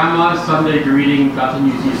 Grandma's Sunday greeting got to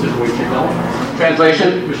use of Wichita.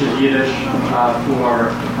 Translation? Which is Yiddish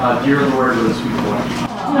for Dear Lord with a sweet boy.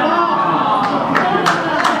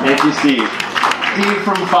 Thank you, Steve. Steve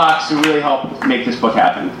from Fox, who really helped make this book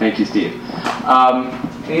happen. Thank you, Steve.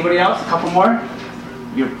 Anybody else? A couple more?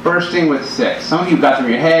 You're bursting with 6. Some of you got them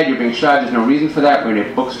in your head. You're being shy. There's no reason for that. We're in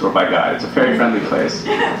a bookstore, by God. It's a very friendly place.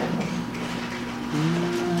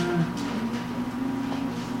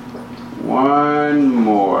 One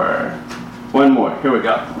more. Here we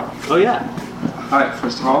go. Oh, yeah. All right,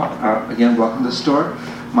 first of all, again, welcome to the store.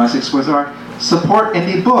 My 6 words are support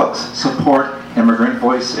indie books, support immigrant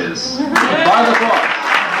voices. Buy the book.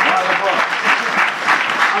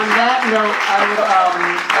 On that note, I would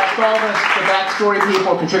ask all the backstory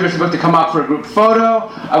people, contributors to the book, to come up for a group photo.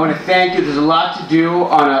 I want to thank you. There's a lot to do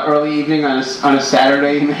on an early evening on a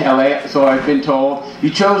Saturday in LA, so I've been told. You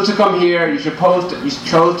chose to come here. You chose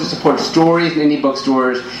to support stories in indie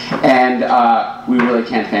bookstores, and we really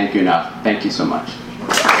can't thank you enough. Thank you so much.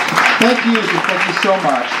 Thank you so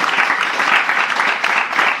much.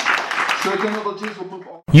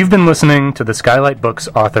 You've been listening to the Skylight Books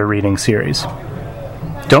author reading series.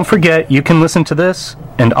 Don't forget, you can listen to this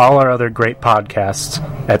and all our other great podcasts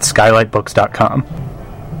at skylightbooks.com.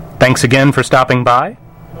 Thanks again for stopping by,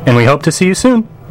 and we hope to see you soon.